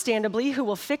 understandably, who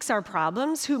will fix our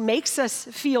problems, who makes us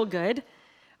feel good,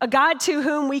 a God to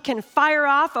whom we can fire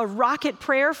off a rocket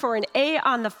prayer for an A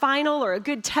on the final or a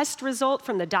good test result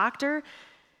from the doctor.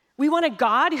 We want a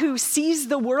God who sees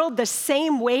the world the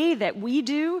same way that we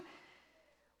do.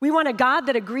 We want a God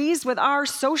that agrees with our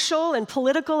social and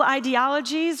political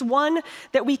ideologies, one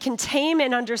that we can tame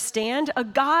and understand, a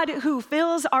God who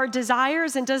fills our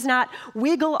desires and does not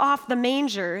wiggle off the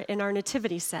manger in our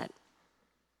nativity set.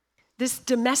 This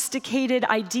domesticated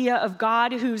idea of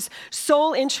God whose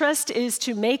sole interest is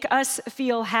to make us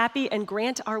feel happy and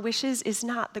grant our wishes is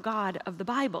not the God of the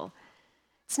Bible.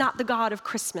 It's not the God of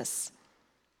Christmas.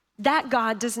 That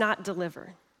God does not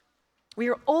deliver. We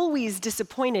are always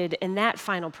disappointed in that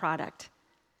final product.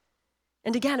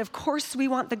 And again, of course, we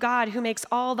want the God who makes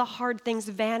all the hard things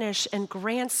vanish and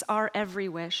grants our every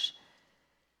wish.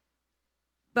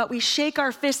 But we shake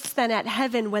our fists then at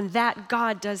heaven when that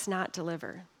God does not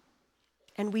deliver.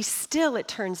 And we still, it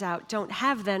turns out, don't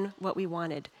have then what we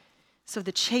wanted. So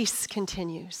the chase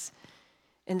continues,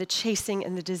 and the chasing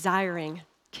and the desiring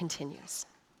continues.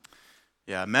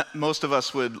 Yeah, most of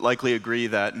us would likely agree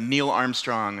that Neil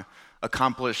Armstrong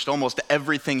accomplished almost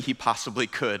everything he possibly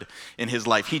could in his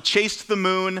life. He chased the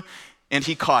moon, and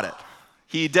he caught it.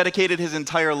 He dedicated his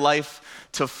entire life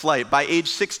to flight. By age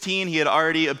 16, he had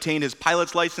already obtained his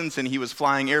pilot's license and he was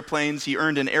flying airplanes. He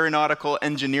earned an aeronautical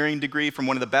engineering degree from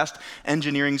one of the best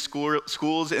engineering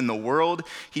schools in the world.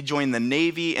 He joined the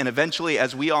Navy, and eventually,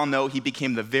 as we all know, he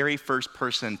became the very first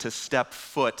person to step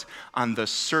foot on the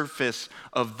surface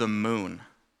of the moon.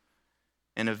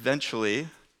 And eventually,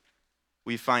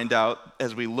 we find out,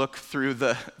 as we look through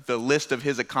the list of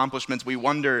his accomplishments, we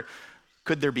wonder,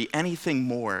 could there be anything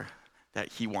more that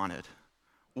he wanted?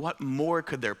 What more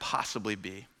could there possibly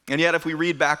be? And yet, if we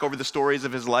read back over the stories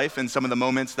of his life and some of the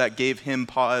moments that gave him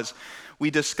pause, we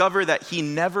discover that he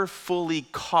never fully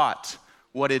caught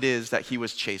what it is that he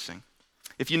was chasing.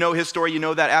 If you know his story, you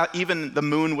know that even the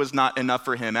moon was not enough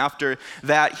for him. After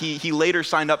that, he later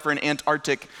signed up for an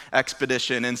Antarctic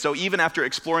expedition. And so even after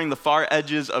exploring the far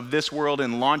edges of this world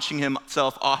and launching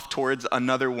himself off towards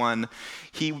another one,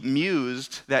 he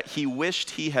mused that he wished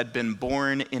he had been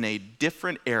born in a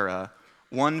different era,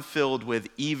 one filled with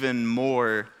even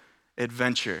more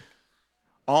adventure.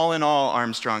 All in all,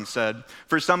 Armstrong said,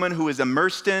 for someone who is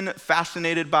immersed in,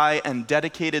 fascinated by, and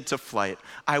dedicated to flight,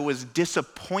 I was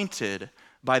disappointed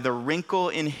by the wrinkle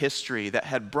in history that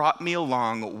had brought me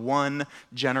along one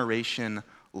generation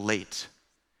late.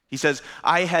 He says,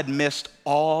 I had missed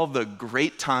all the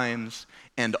great times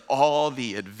and all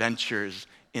the adventures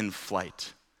in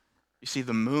flight. You see,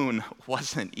 the moon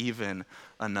wasn't even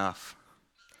enough.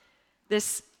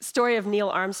 This story of Neil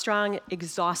Armstrong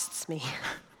exhausts me.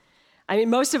 I mean,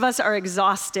 most of us are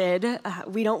exhausted.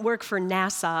 We don't work for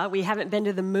NASA. We haven't been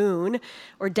to the moon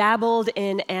or dabbled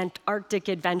in Antarctic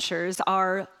adventures.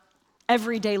 Our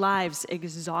everyday lives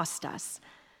exhaust us.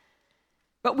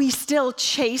 But we still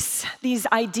chase these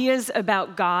ideas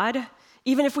about God.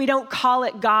 Even if we don't call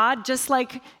it God, just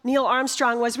like Neil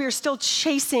Armstrong was, we are still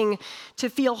chasing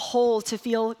to feel whole, to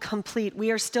feel complete.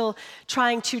 We are still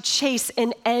trying to chase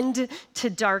an end to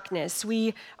darkness.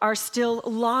 We are still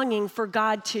longing for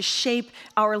God to shape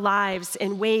our lives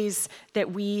in ways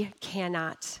that we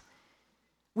cannot.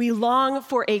 We long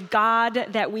for a God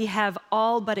that we have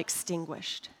all but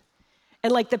extinguished.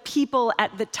 And like the people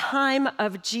at the time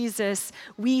of Jesus,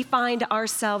 we find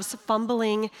ourselves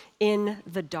fumbling in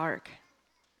the dark.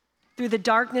 Through the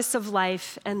darkness of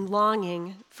life and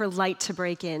longing for light to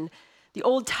break in. The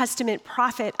Old Testament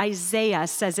prophet Isaiah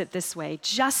says it this way,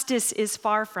 justice is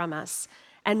far from us,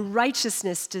 and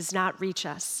righteousness does not reach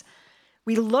us.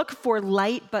 We look for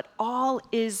light, but all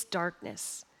is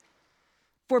darkness.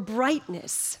 For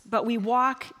brightness, but we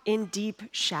walk in deep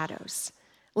shadows.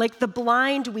 Like the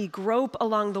blind, we grope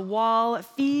along the wall,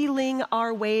 feeling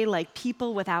our way like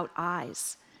people without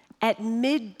eyes. At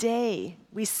midday,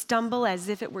 we stumble as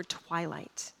if it were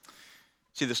twilight.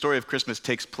 See, the story of Christmas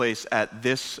takes place at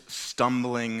this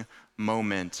stumbling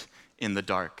moment in the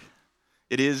dark.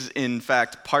 It is, in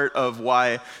fact, part of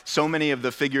why so many of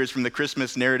the figures from the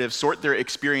Christmas narrative sort their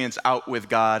experience out with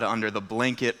God under the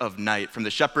blanket of night. From the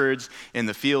shepherds in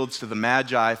the fields to the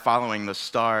magi following the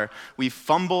star, we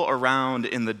fumble around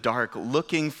in the dark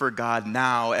looking for God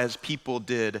now as people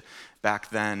did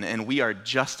back then, and we are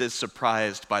just as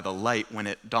surprised by the light when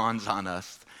it dawns on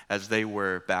us as they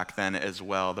were back then as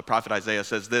well. The prophet Isaiah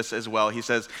says this as well. He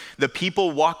says, the people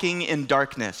walking in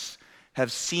darkness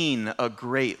have seen a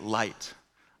great light.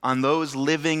 On those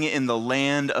living in the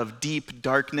land of deep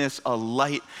darkness, a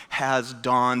light has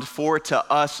dawned. For to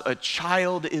us a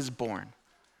child is born.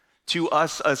 To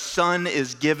us a son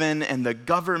is given, and the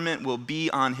government will be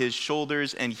on his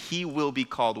shoulders, and he will be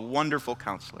called Wonderful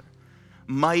Counselor,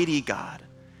 Mighty God,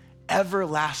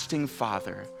 Everlasting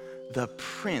Father, the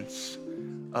Prince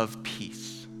of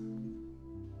Peace.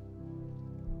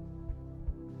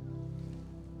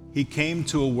 He came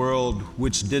to a world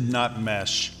which did not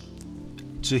mesh,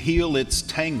 to heal its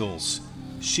tangles,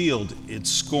 shield its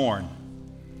scorn.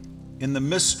 In the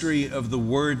mystery of the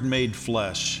Word made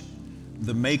flesh,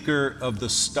 the maker of the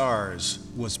stars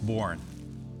was born.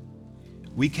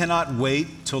 We cannot wait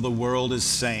till the world is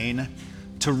sane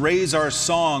to raise our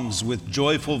songs with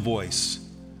joyful voice,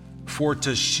 for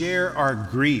to share our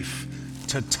grief,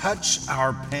 to touch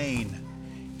our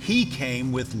pain, He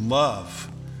came with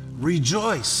love.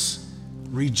 Rejoice,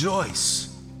 rejoice.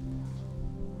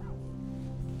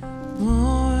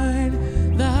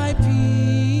 Born thy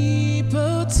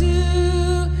people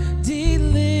to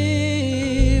deliver,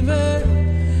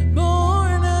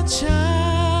 born a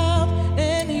child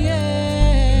and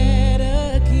yet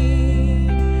a king,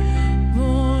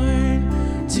 born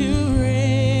to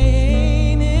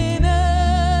reign in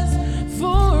us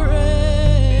forever.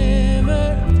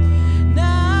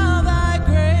 Now thy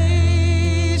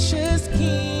gracious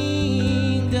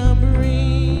kingdom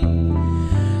bring.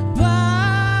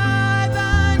 By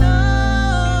thine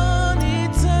own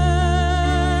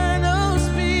eternal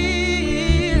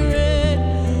Spirit,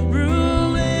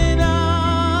 ruling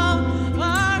all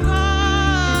our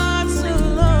hearts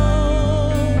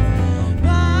alone.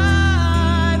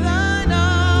 By thine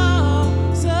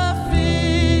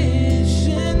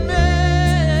all-sufficient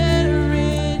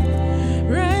merit,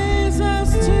 raise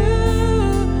us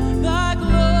to thy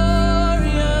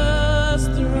glorious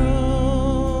throne.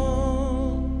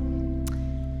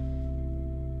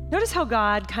 Notice how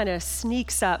God kind of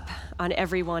sneaks up on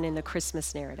everyone in the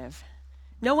Christmas narrative.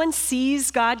 No one sees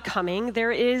God coming.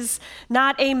 There is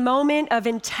not a moment of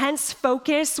intense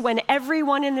focus when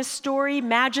everyone in the story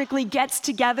magically gets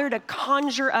together to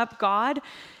conjure up God.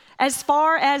 As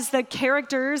far as the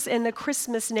characters in the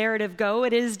Christmas narrative go,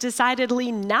 it is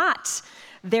decidedly not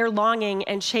their longing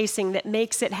and chasing that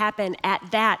makes it happen at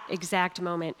that exact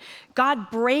moment. God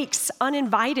breaks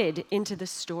uninvited into the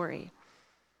story.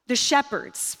 The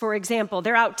shepherds, for example,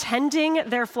 they're out tending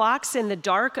their flocks in the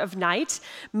dark of night,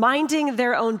 minding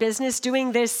their own business,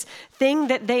 doing this thing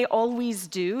that they always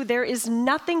do. There is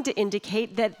nothing to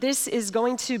indicate that this is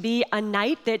going to be a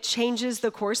night that changes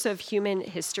the course of human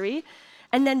history.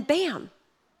 And then bam,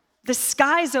 the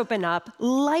skies open up,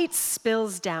 light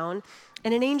spills down,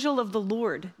 and an angel of the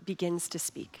Lord begins to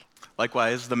speak.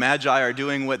 Likewise, the Magi are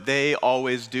doing what they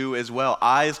always do as well.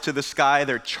 Eyes to the sky,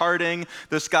 they're charting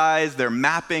the skies, they're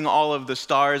mapping all of the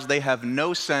stars. They have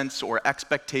no sense or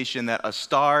expectation that a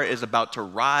star is about to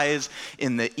rise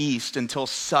in the east until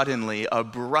suddenly a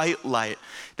bright light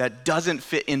that doesn't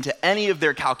fit into any of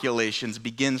their calculations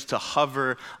begins to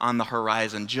hover on the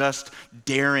horizon, just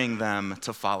daring them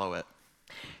to follow it.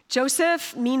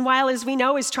 Joseph, meanwhile, as we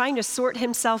know, is trying to sort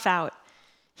himself out.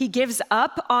 He gives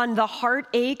up on the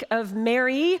heartache of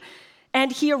Mary,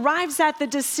 and he arrives at the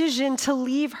decision to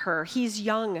leave her. He's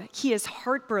young, he is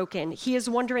heartbroken, he is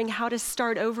wondering how to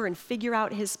start over and figure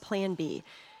out his plan B.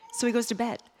 So he goes to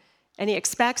bed, and he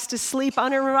expects to sleep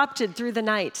uninterrupted through the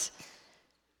night.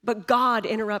 But God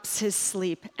interrupts his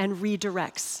sleep and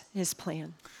redirects his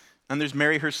plan. And there's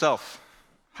Mary herself.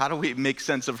 How do we make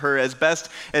sense of her? As best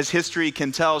as history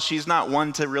can tell, she's not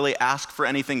one to really ask for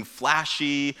anything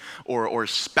flashy or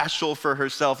special for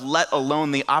herself, let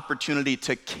alone the opportunity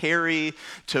to carry,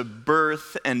 to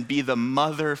birth, and be the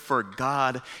mother for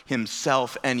God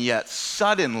himself. And yet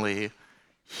suddenly,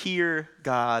 here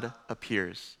God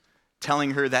appears,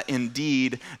 telling her that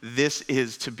indeed this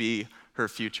is to be her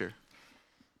future.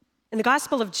 In the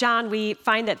Gospel of John, we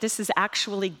find that this is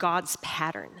actually God's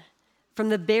pattern. From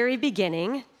the very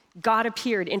beginning, God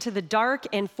appeared into the dark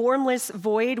and formless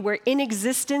void where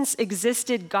inexistence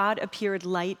existed. God appeared,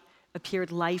 light appeared,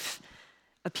 life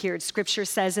appeared. Scripture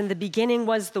says, in the beginning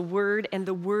was the Word, and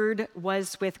the Word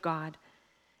was with God.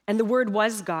 And the Word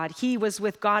was God. He was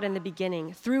with God in the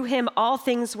beginning. Through him all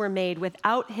things were made.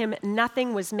 Without him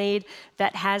nothing was made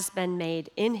that has been made.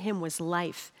 In him was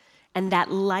life, and that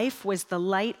life was the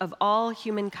light of all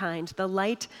humankind. The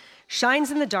light shines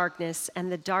in the darkness,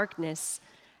 and the darkness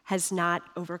has not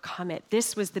overcome it.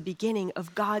 This was the beginning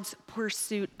of God's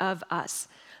pursuit of us.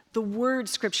 The Word,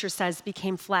 Scripture says,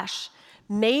 became flesh,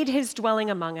 made his dwelling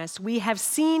among us. We have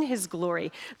seen his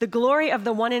glory, the glory of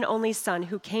the one and only Son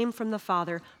who came from the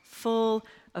Father, full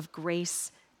of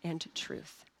grace and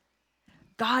truth.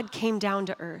 God came down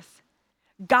to earth.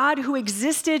 God, who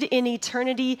existed in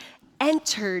eternity,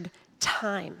 entered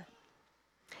time.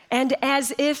 And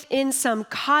as if in some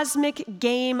cosmic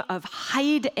game of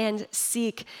hide and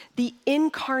seek, the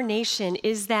incarnation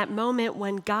is that moment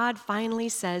when God finally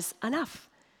says, enough.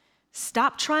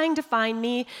 Stop trying to find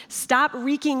me. Stop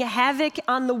wreaking havoc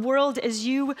on the world as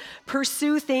you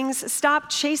pursue things. Stop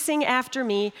chasing after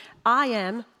me. I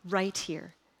am right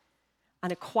here.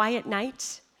 On a quiet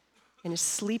night, in a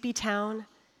sleepy town,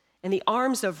 in the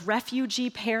arms of refugee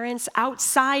parents,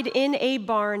 outside in a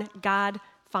barn, God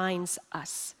finds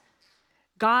us.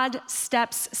 God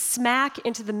steps smack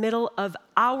into the middle of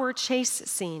our chase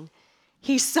scene.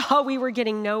 He saw we were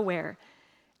getting nowhere.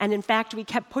 And in fact, we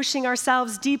kept pushing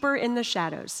ourselves deeper in the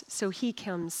shadows. So he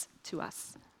comes to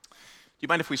us. Do you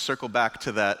mind if we circle back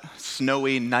to that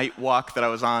snowy night walk that I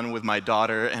was on with my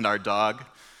daughter and our dog?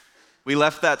 We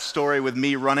left that story with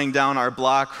me running down our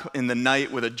block in the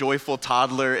night with a joyful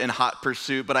toddler in hot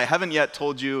pursuit, but I haven't yet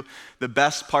told you the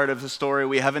best part of the story.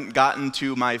 We haven't gotten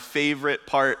to my favorite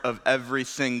part of every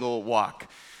single walk.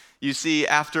 You see,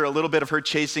 after a little bit of her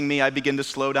chasing me, I begin to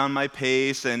slow down my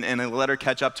pace and I let her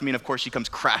catch up to me, and of course she comes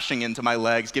crashing into my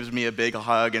legs, gives me a big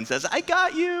hug and says, I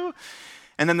got you.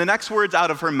 And then the next words out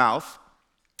of her mouth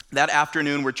that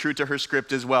afternoon were true to her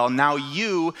script as well. Now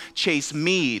you chase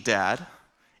me, Dad.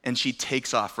 And she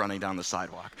takes off running down the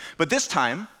sidewalk. But this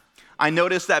time, I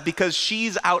notice that because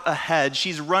she's out ahead,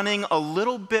 she's running a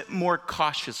little bit more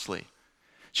cautiously.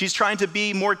 She's trying to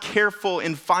be more careful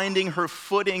in finding her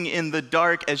footing in the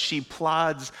dark as she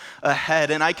plods ahead.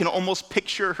 And I can almost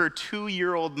picture her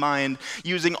 2-year-old mind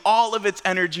using all of its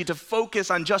energy to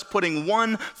focus on just putting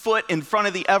one foot in front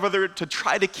of the other to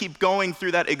try to keep going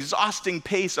through that exhausting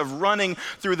pace of running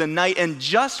through the night. And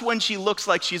just when she looks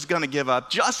like she's gonna give up,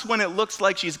 just when it looks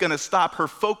like she's gonna stop, her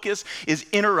focus is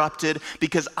interrupted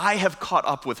because I have caught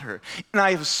up with her. And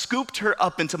I have scooped her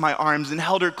up into my arms and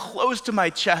held her close to my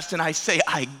chest, and I say,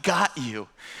 I got you.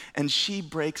 And she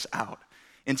breaks out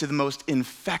into the most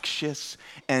infectious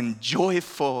and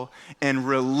joyful and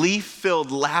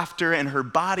relief-filled laughter, and her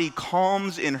body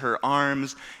calms in her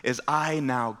arms as I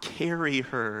now carry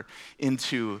her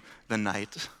into the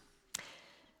night.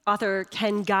 Author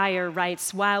Ken Geyer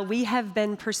writes, while we have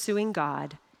been pursuing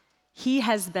God, he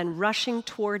has been rushing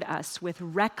toward us with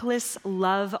reckless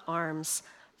love arms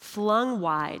flung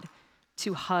wide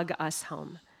to hug us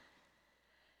home.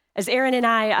 As Aaron and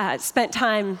I spent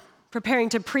time preparing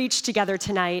to preach together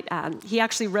tonight, he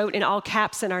actually wrote in all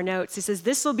caps in our notes, he says,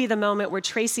 this will be the moment where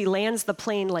Tracey lands the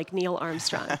plane like Neil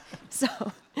Armstrong. So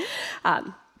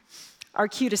our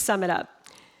cue to sum it up.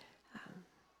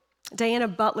 Diana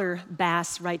Butler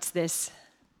Bass writes this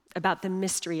about the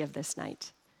mystery of this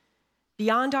night.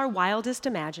 Beyond our wildest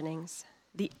imaginings,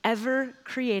 the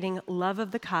ever-creating love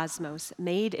of the cosmos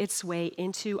made its way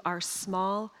into our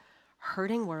small,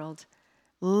 hurting world,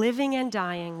 living and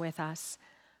dying with us,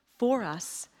 for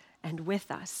us, and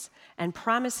with us, and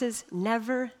promises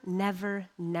never, never,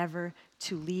 never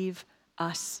to leave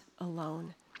us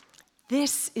alone.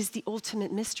 This is the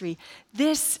ultimate mystery.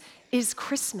 This is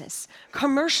Christmas.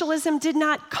 Commercialism did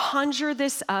not conjure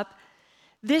this up.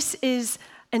 This is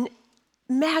an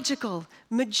magical,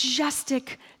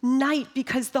 majestic night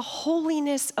because the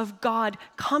holiness of God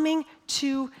coming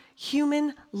to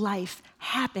human life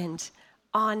happened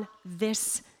on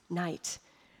this night.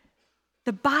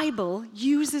 The Bible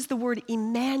uses the word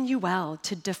Emmanuel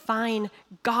to define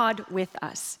God with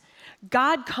us.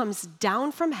 God comes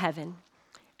down from heaven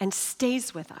and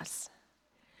stays with us.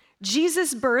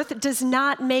 Jesus' birth does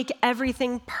not make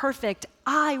everything perfect.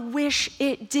 I wish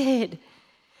it did.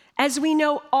 As we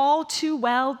know all too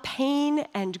well, pain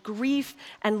and grief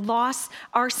and loss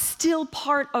are still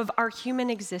part of our human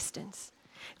existence.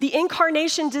 The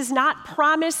incarnation does not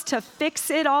promise to fix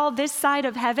it all this side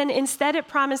of heaven. Instead, it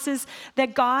promises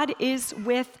that God is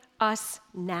with us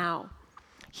now.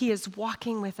 He is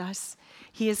walking with us.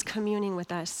 He is communing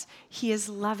with us. He is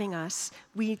loving us.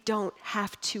 We don't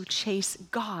have to chase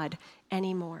God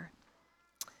anymore.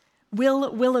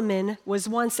 Will Willimon was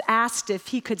once asked if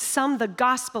he could sum the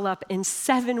gospel up in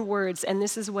 7 words, and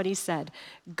this is what he said: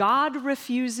 God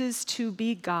refuses to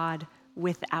be God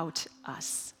without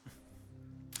us.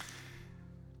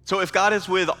 So if God is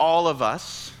with all of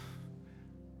us,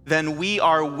 then we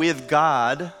are with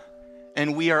God,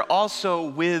 and we are also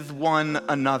with one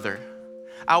another.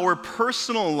 Our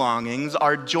personal longings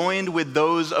are joined with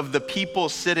those of the people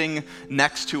sitting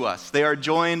next to us. They are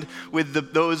joined with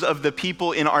those of the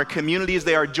people in our communities.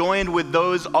 They are joined with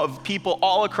those of people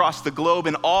all across the globe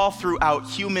and all throughout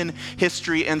human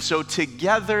history. And so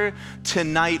together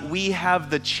tonight, we have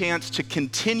the chance to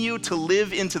continue to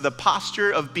live into the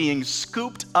posture of being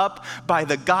scooped up by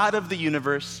the God of the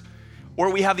universe.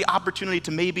 Or we have the opportunity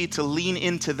to maybe to lean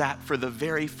into that for the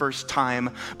very first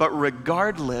time. But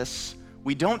regardless,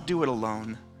 we don't do it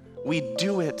alone. We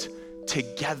do it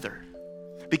together.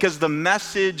 Because the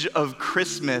message of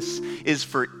Christmas is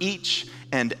for each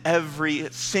and every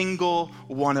single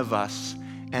one of us,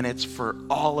 and it's for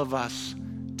all of us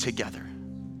together.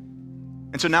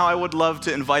 And so now I would love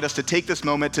to invite us to take this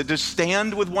moment to just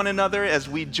stand with one another as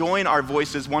we join our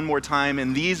voices one more time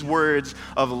in these words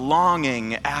of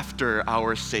longing after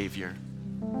our Savior.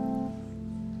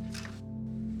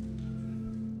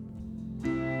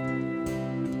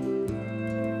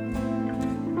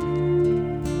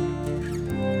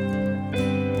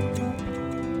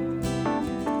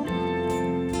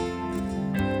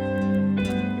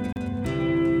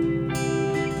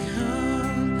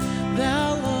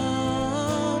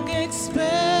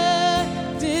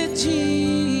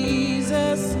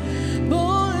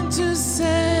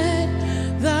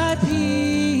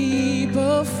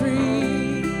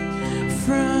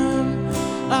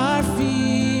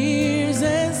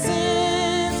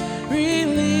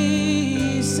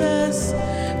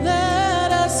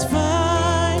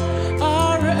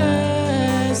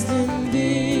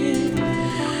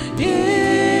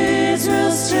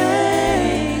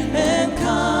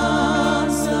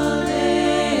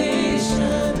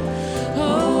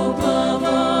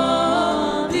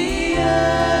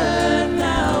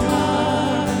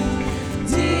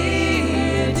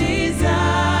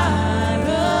 Desire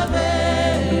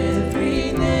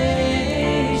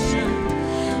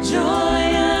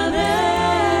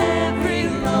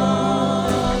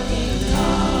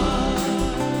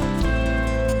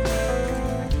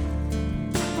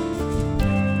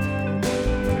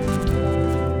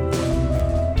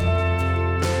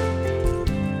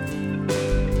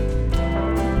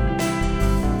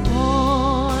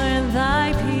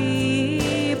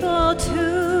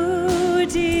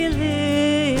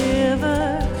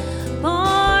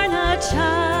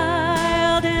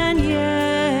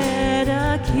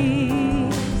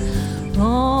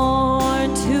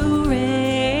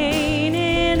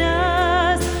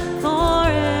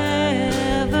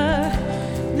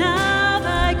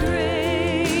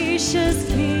gracious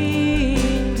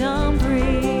kingdom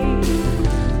bring.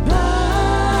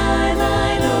 By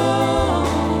thine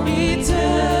own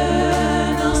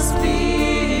eternal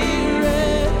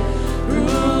Spirit,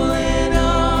 ruling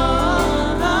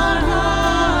on our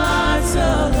hearts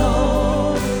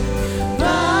alone.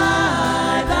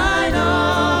 By thine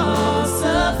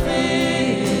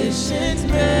all-sufficient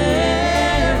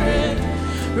merit,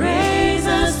 raise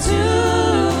us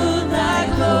to thy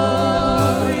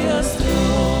glorious throne.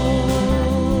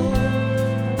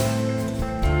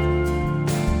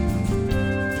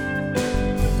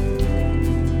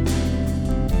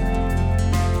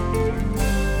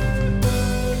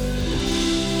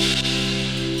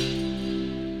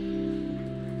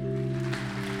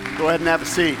 Go ahead and have a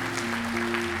seat.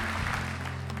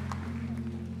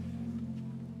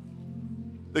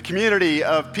 The community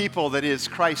of people that is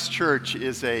Christ Church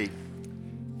is a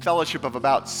fellowship of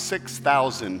about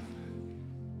 6,000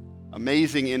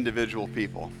 amazing individual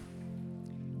people,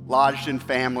 lodged in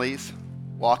families,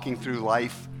 walking through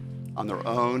life on their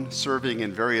own, serving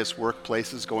in various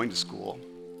workplaces, going to school.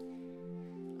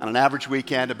 On an average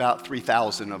weekend, about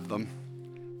 3,000 of them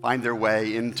find their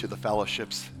way into the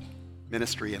fellowship's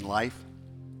ministry and life.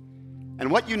 And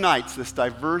what unites this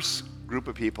diverse group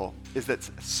of people is that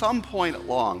at some point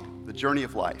along the journey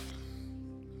of life,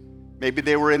 maybe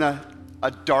they were in a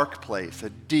dark place, a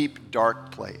deep, dark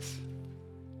place.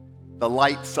 The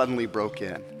light suddenly broke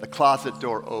in. The closet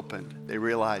door opened. They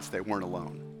realized they weren't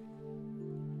alone.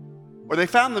 Or they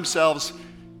found themselves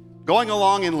going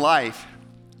along in life,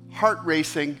 heart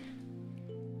racing,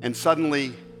 and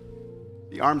suddenly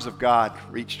the arms of God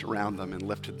reached around them and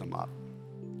lifted them up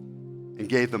and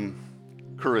gave them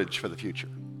courage for the future.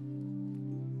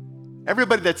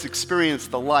 Everybody that's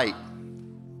experienced the light,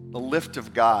 the lift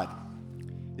of God,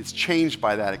 is changed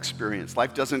by that experience.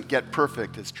 Life doesn't get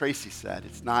perfect, as Tracey said.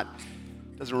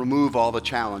 Doesn't remove all the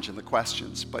challenge and the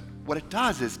questions. But what it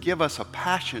does is give us a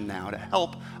passion now to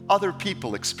help other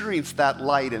people experience that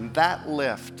light and that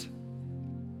lift.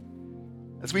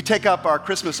 As we take up our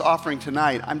Christmas offering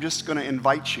tonight, I'm just going to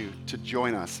invite you to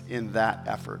join us in that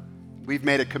effort. We've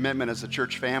made a commitment as a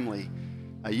church family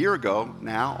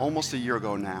almost a year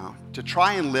ago now, to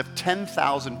try and lift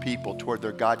 10,000 people toward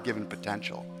their God-given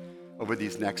potential over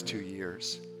these next 2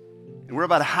 years. And we're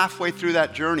about halfway through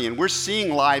that journey, and we're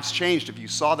seeing lives changed. If you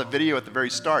saw the video at the very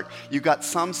start, you got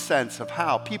some sense of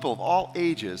how people of all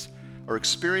ages are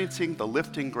experiencing the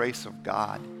lifting grace of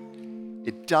God.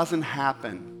 It doesn't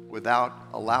happen without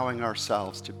allowing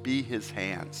ourselves to be His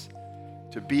hands,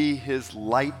 to be His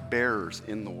light bearers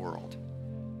in the world.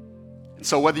 And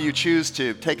so whether you choose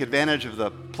to take advantage of the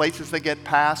places that get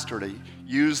passed or to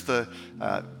use the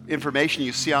information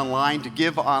you see online, to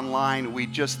give online, we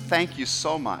just thank you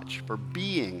so much for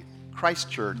being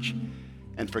Christ Church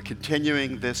and for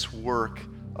continuing this work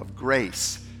of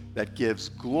grace that gives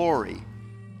glory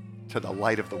to the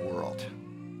light of the world.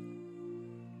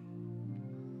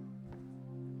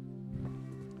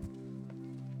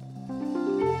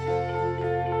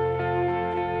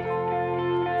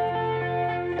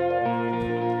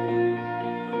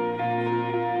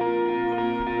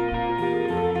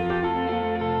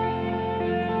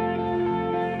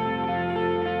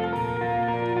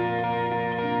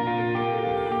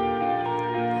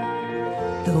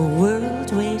 The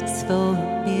world waits for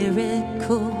a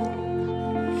miracle.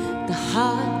 The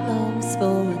heart longs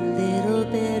for a little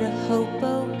bit of hope.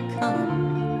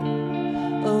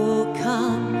 Oh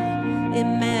come,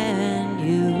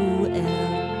 Emmanuel.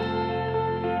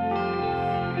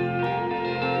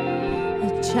 A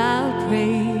child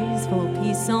prays for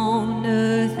peace on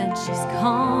earth, and she's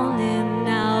calling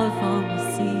out from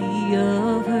the sea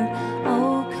of hurt.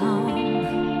 Oh come,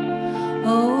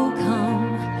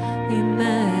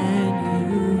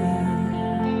 Emmanuel.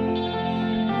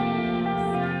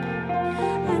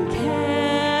 And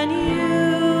can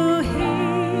you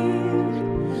hear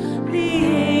the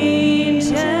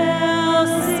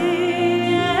angels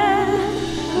sing?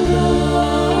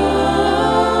 Glory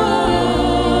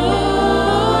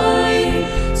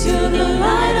to the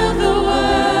light of the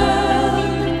world.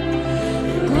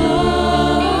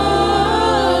 Glory,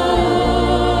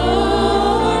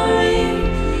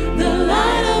 the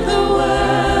light of the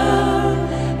world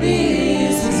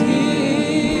is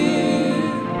here.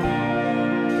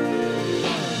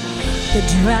 The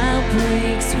drought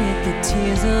breaks with the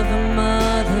tears of a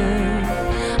mother.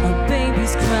 A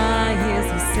baby's cry is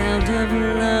the sound of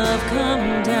love.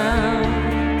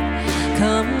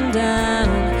 Come down,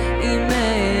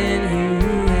 Emmanuel.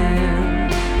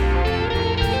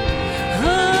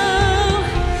 Oh,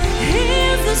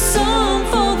 here's the song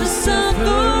for the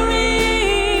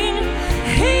suffering.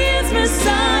 Here's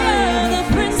Messiah.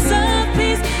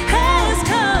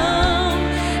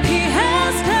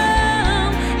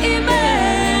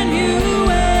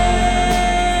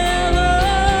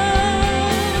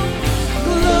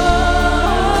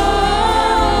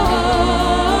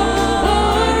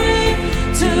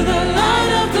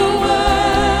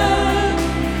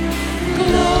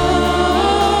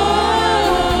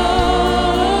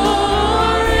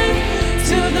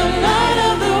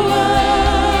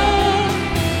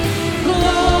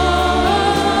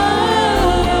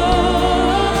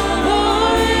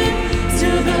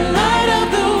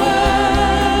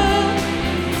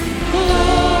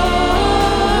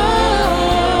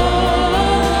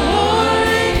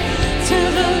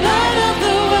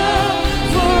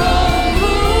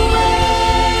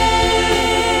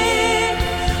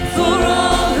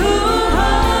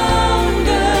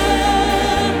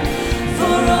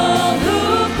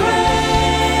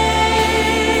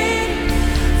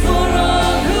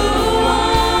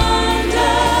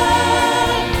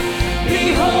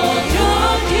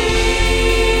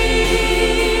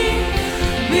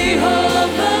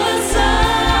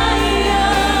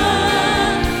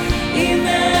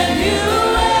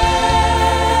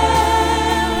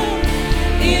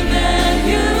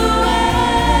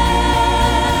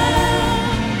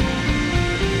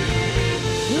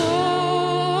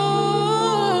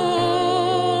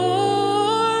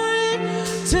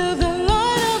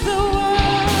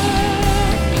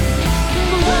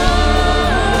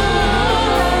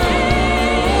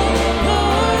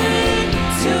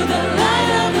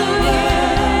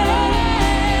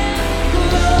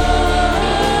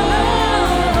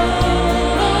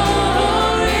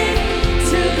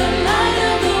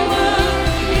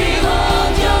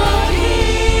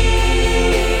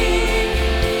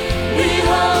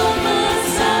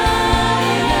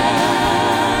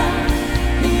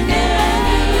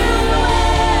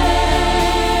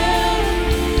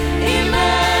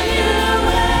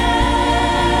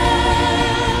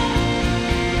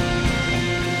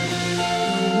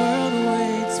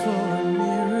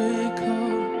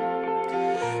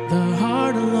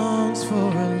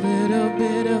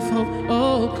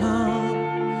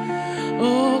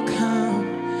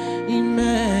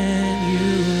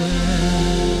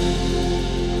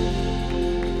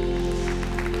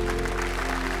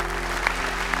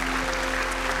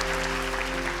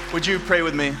 Would you pray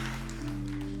with me?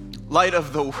 Light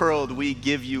of the world, we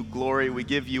give you glory. We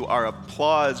give you our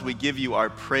applause. We give you our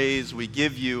praise. We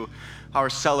give you our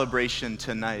celebration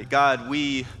tonight. God,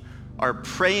 we are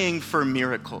praying for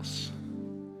miracles.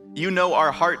 You know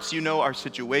our hearts. You know our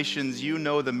situations. You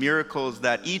know the miracles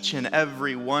that each and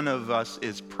every one of us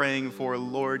is praying for.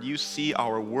 Lord, you see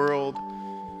our world.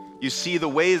 You see the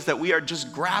ways that we are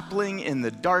just grappling in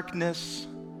the darkness.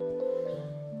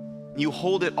 You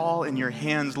hold it all in your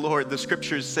hands, Lord. The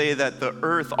scriptures say that the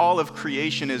earth, all of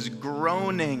creation, is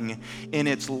groaning in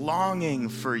its longing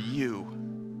for you.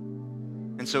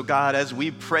 And so, God, as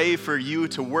we pray for you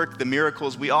to work the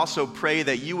miracles, we also pray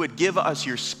that you would give us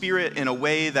your Spirit in a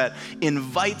way that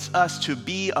invites us to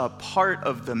be a part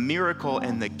of the miracle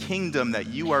and the kingdom that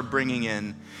you are bringing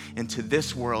into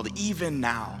this world, even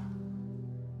now.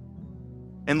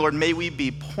 And Lord, may we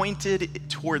be pointed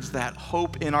towards that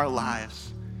hope in our lives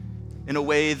in a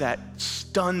way that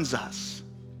stuns us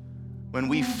when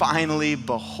we finally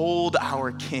behold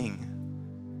our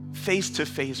King face to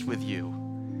face with you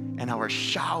and are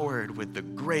showered with the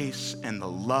grace and the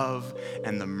love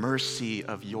and the mercy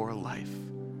of your life.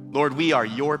 Lord, we are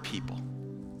your people.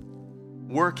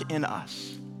 Work in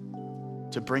us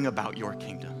to bring about your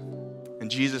kingdom. In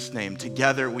Jesus' name,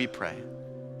 together we pray.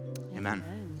 Amen.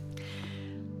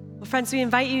 Well, friends, we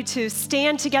invite you to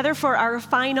stand together for our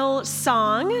final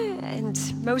song.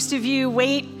 And most of you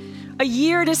wait a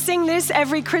year to sing this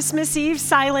every Christmas Eve,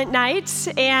 Silent Night.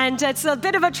 And it's a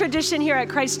bit of a tradition here at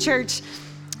Christ Church.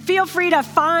 Feel free to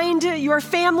find your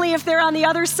family if they're on the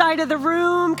other side of the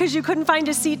room because you couldn't find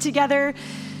a seat together.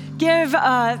 Give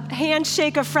a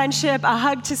handshake of friendship, a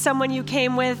hug to someone you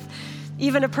came with,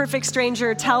 even a perfect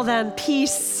stranger. Tell them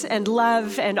peace and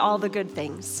love and all the good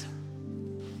things.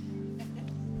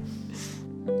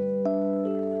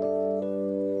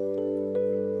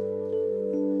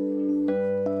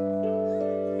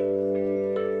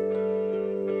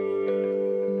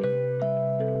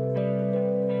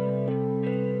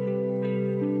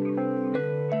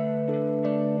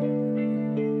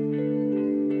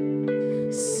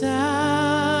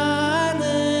 Silent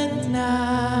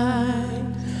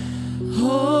night,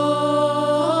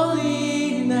 holy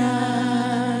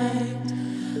night,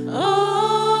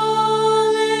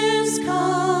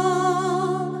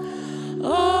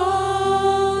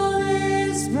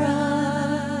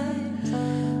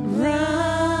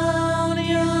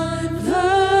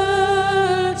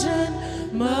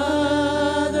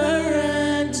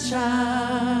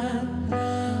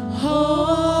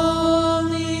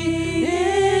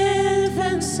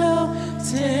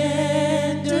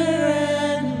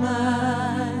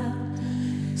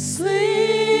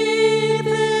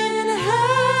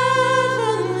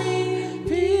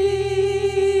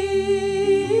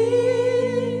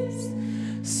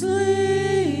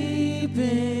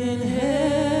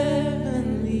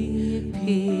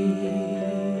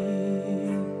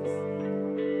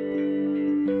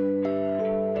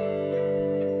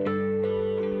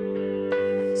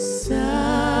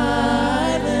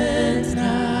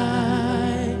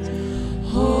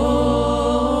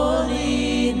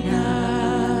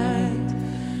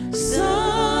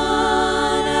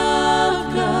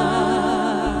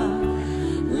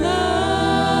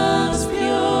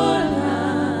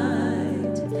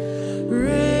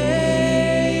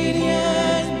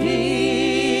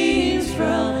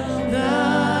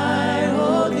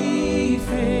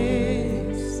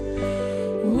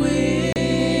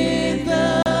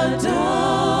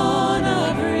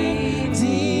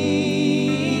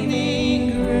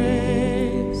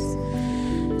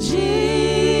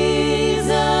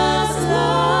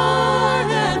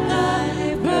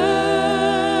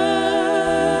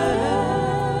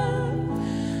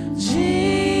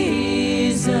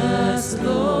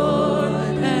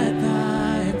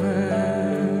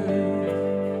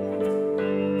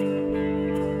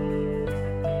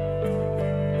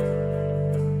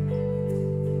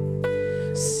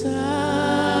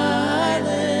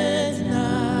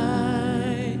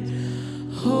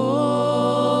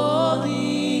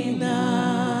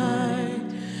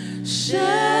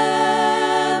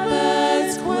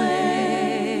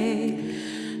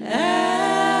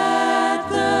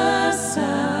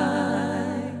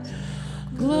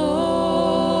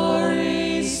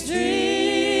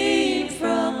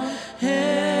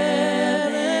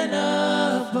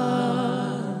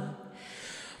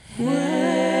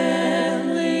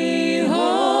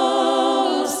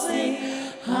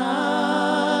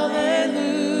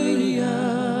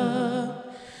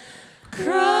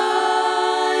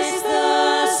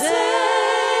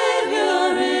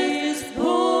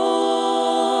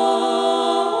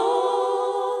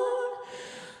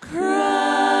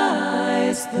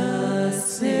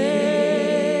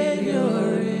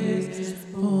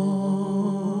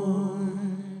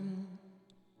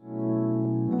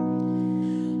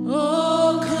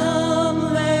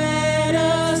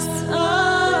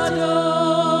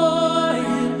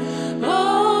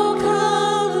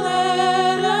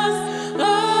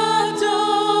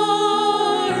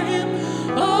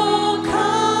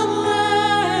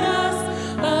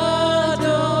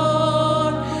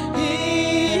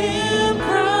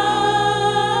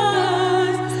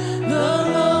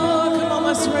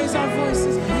 Let's raise our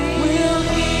voices. We'll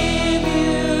give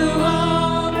you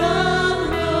all the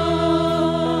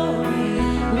glory.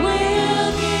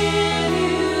 We'll give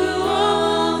you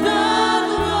all the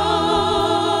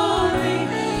glory.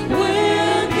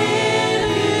 We'll give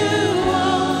you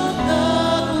all the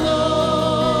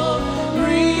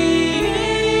glory,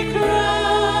 Christ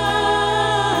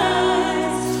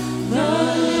the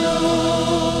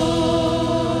Lord.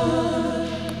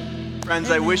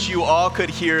 Friends, I wish you all could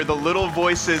hear the little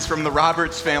voices from the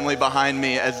Roberts family behind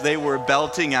me as they were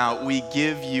belting out, "We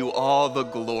give you all the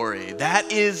glory."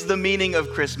 That is the meaning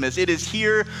of Christmas. It is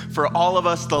here for all of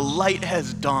us. The light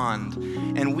has dawned,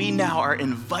 and we now are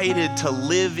invited to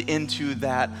live into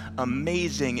that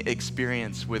amazing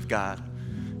experience with God.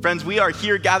 Friends, we are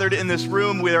here gathered in this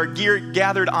room. We are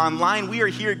gathered online. We are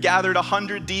here gathered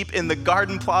 100 deep in the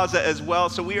Garden Plaza as well.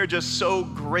 So we are just so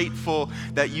grateful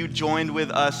that you joined with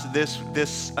us this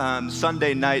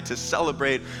Sunday night to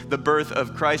celebrate the birth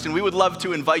of Christ. And we would love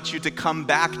to invite you to come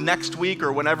back next week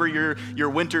or whenever your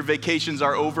winter vacations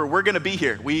are over. We're going to be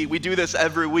here. We do this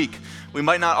every week. We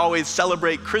might not always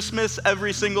celebrate Christmas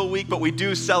every single week, but we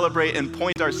do celebrate and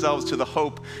point ourselves to the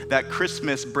hope that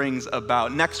Christmas brings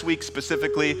about. Next week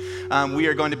specifically, we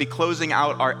are going to be closing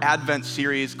out our Advent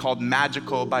series called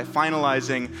Magical by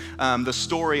finalizing the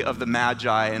story of the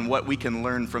Magi and what we can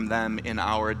learn from them in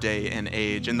our day and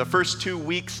age. In the first 2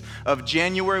 weeks of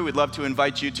January, we'd love to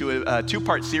invite you to a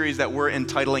two-part series that we're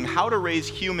entitling How to Raise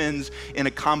Humans in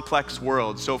a Complex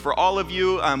World. So for all of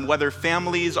you, whether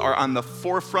families are on the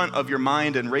forefront of your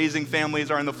mind and raising families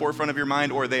are in the forefront of your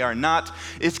mind or they are not,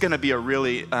 it's going to be a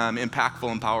really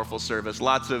impactful and powerful service.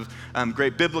 Lots of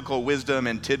great biblical wisdom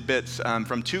and tidbits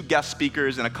from 2 guest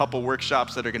speakers and a couple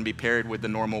workshops that are going to be paired with the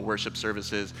normal worship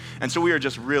services. And so we are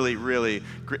just really, really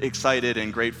excited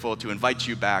and grateful to invite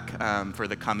you back for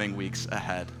the coming weeks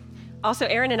ahead. Also,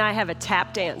 Aaron and I have a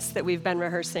tap dance that we've been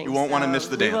rehearsing. You won't want to miss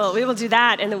the dance. We will do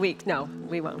that in the week. No,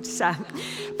 we won't.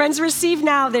 Friends, receive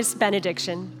now this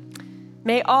benediction.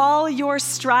 May all your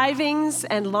strivings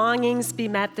and longings be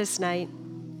met this night.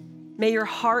 May your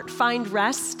heart find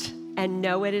rest and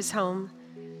know it is home.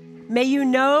 May you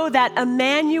know that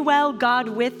Emmanuel, God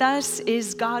with us,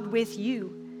 is God with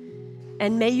you.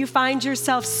 And may you find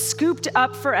yourself scooped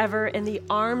up forever in the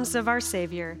arms of our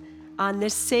Savior on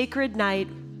this sacred night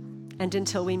and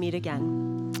until we meet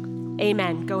again.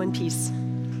 Amen. Go in peace.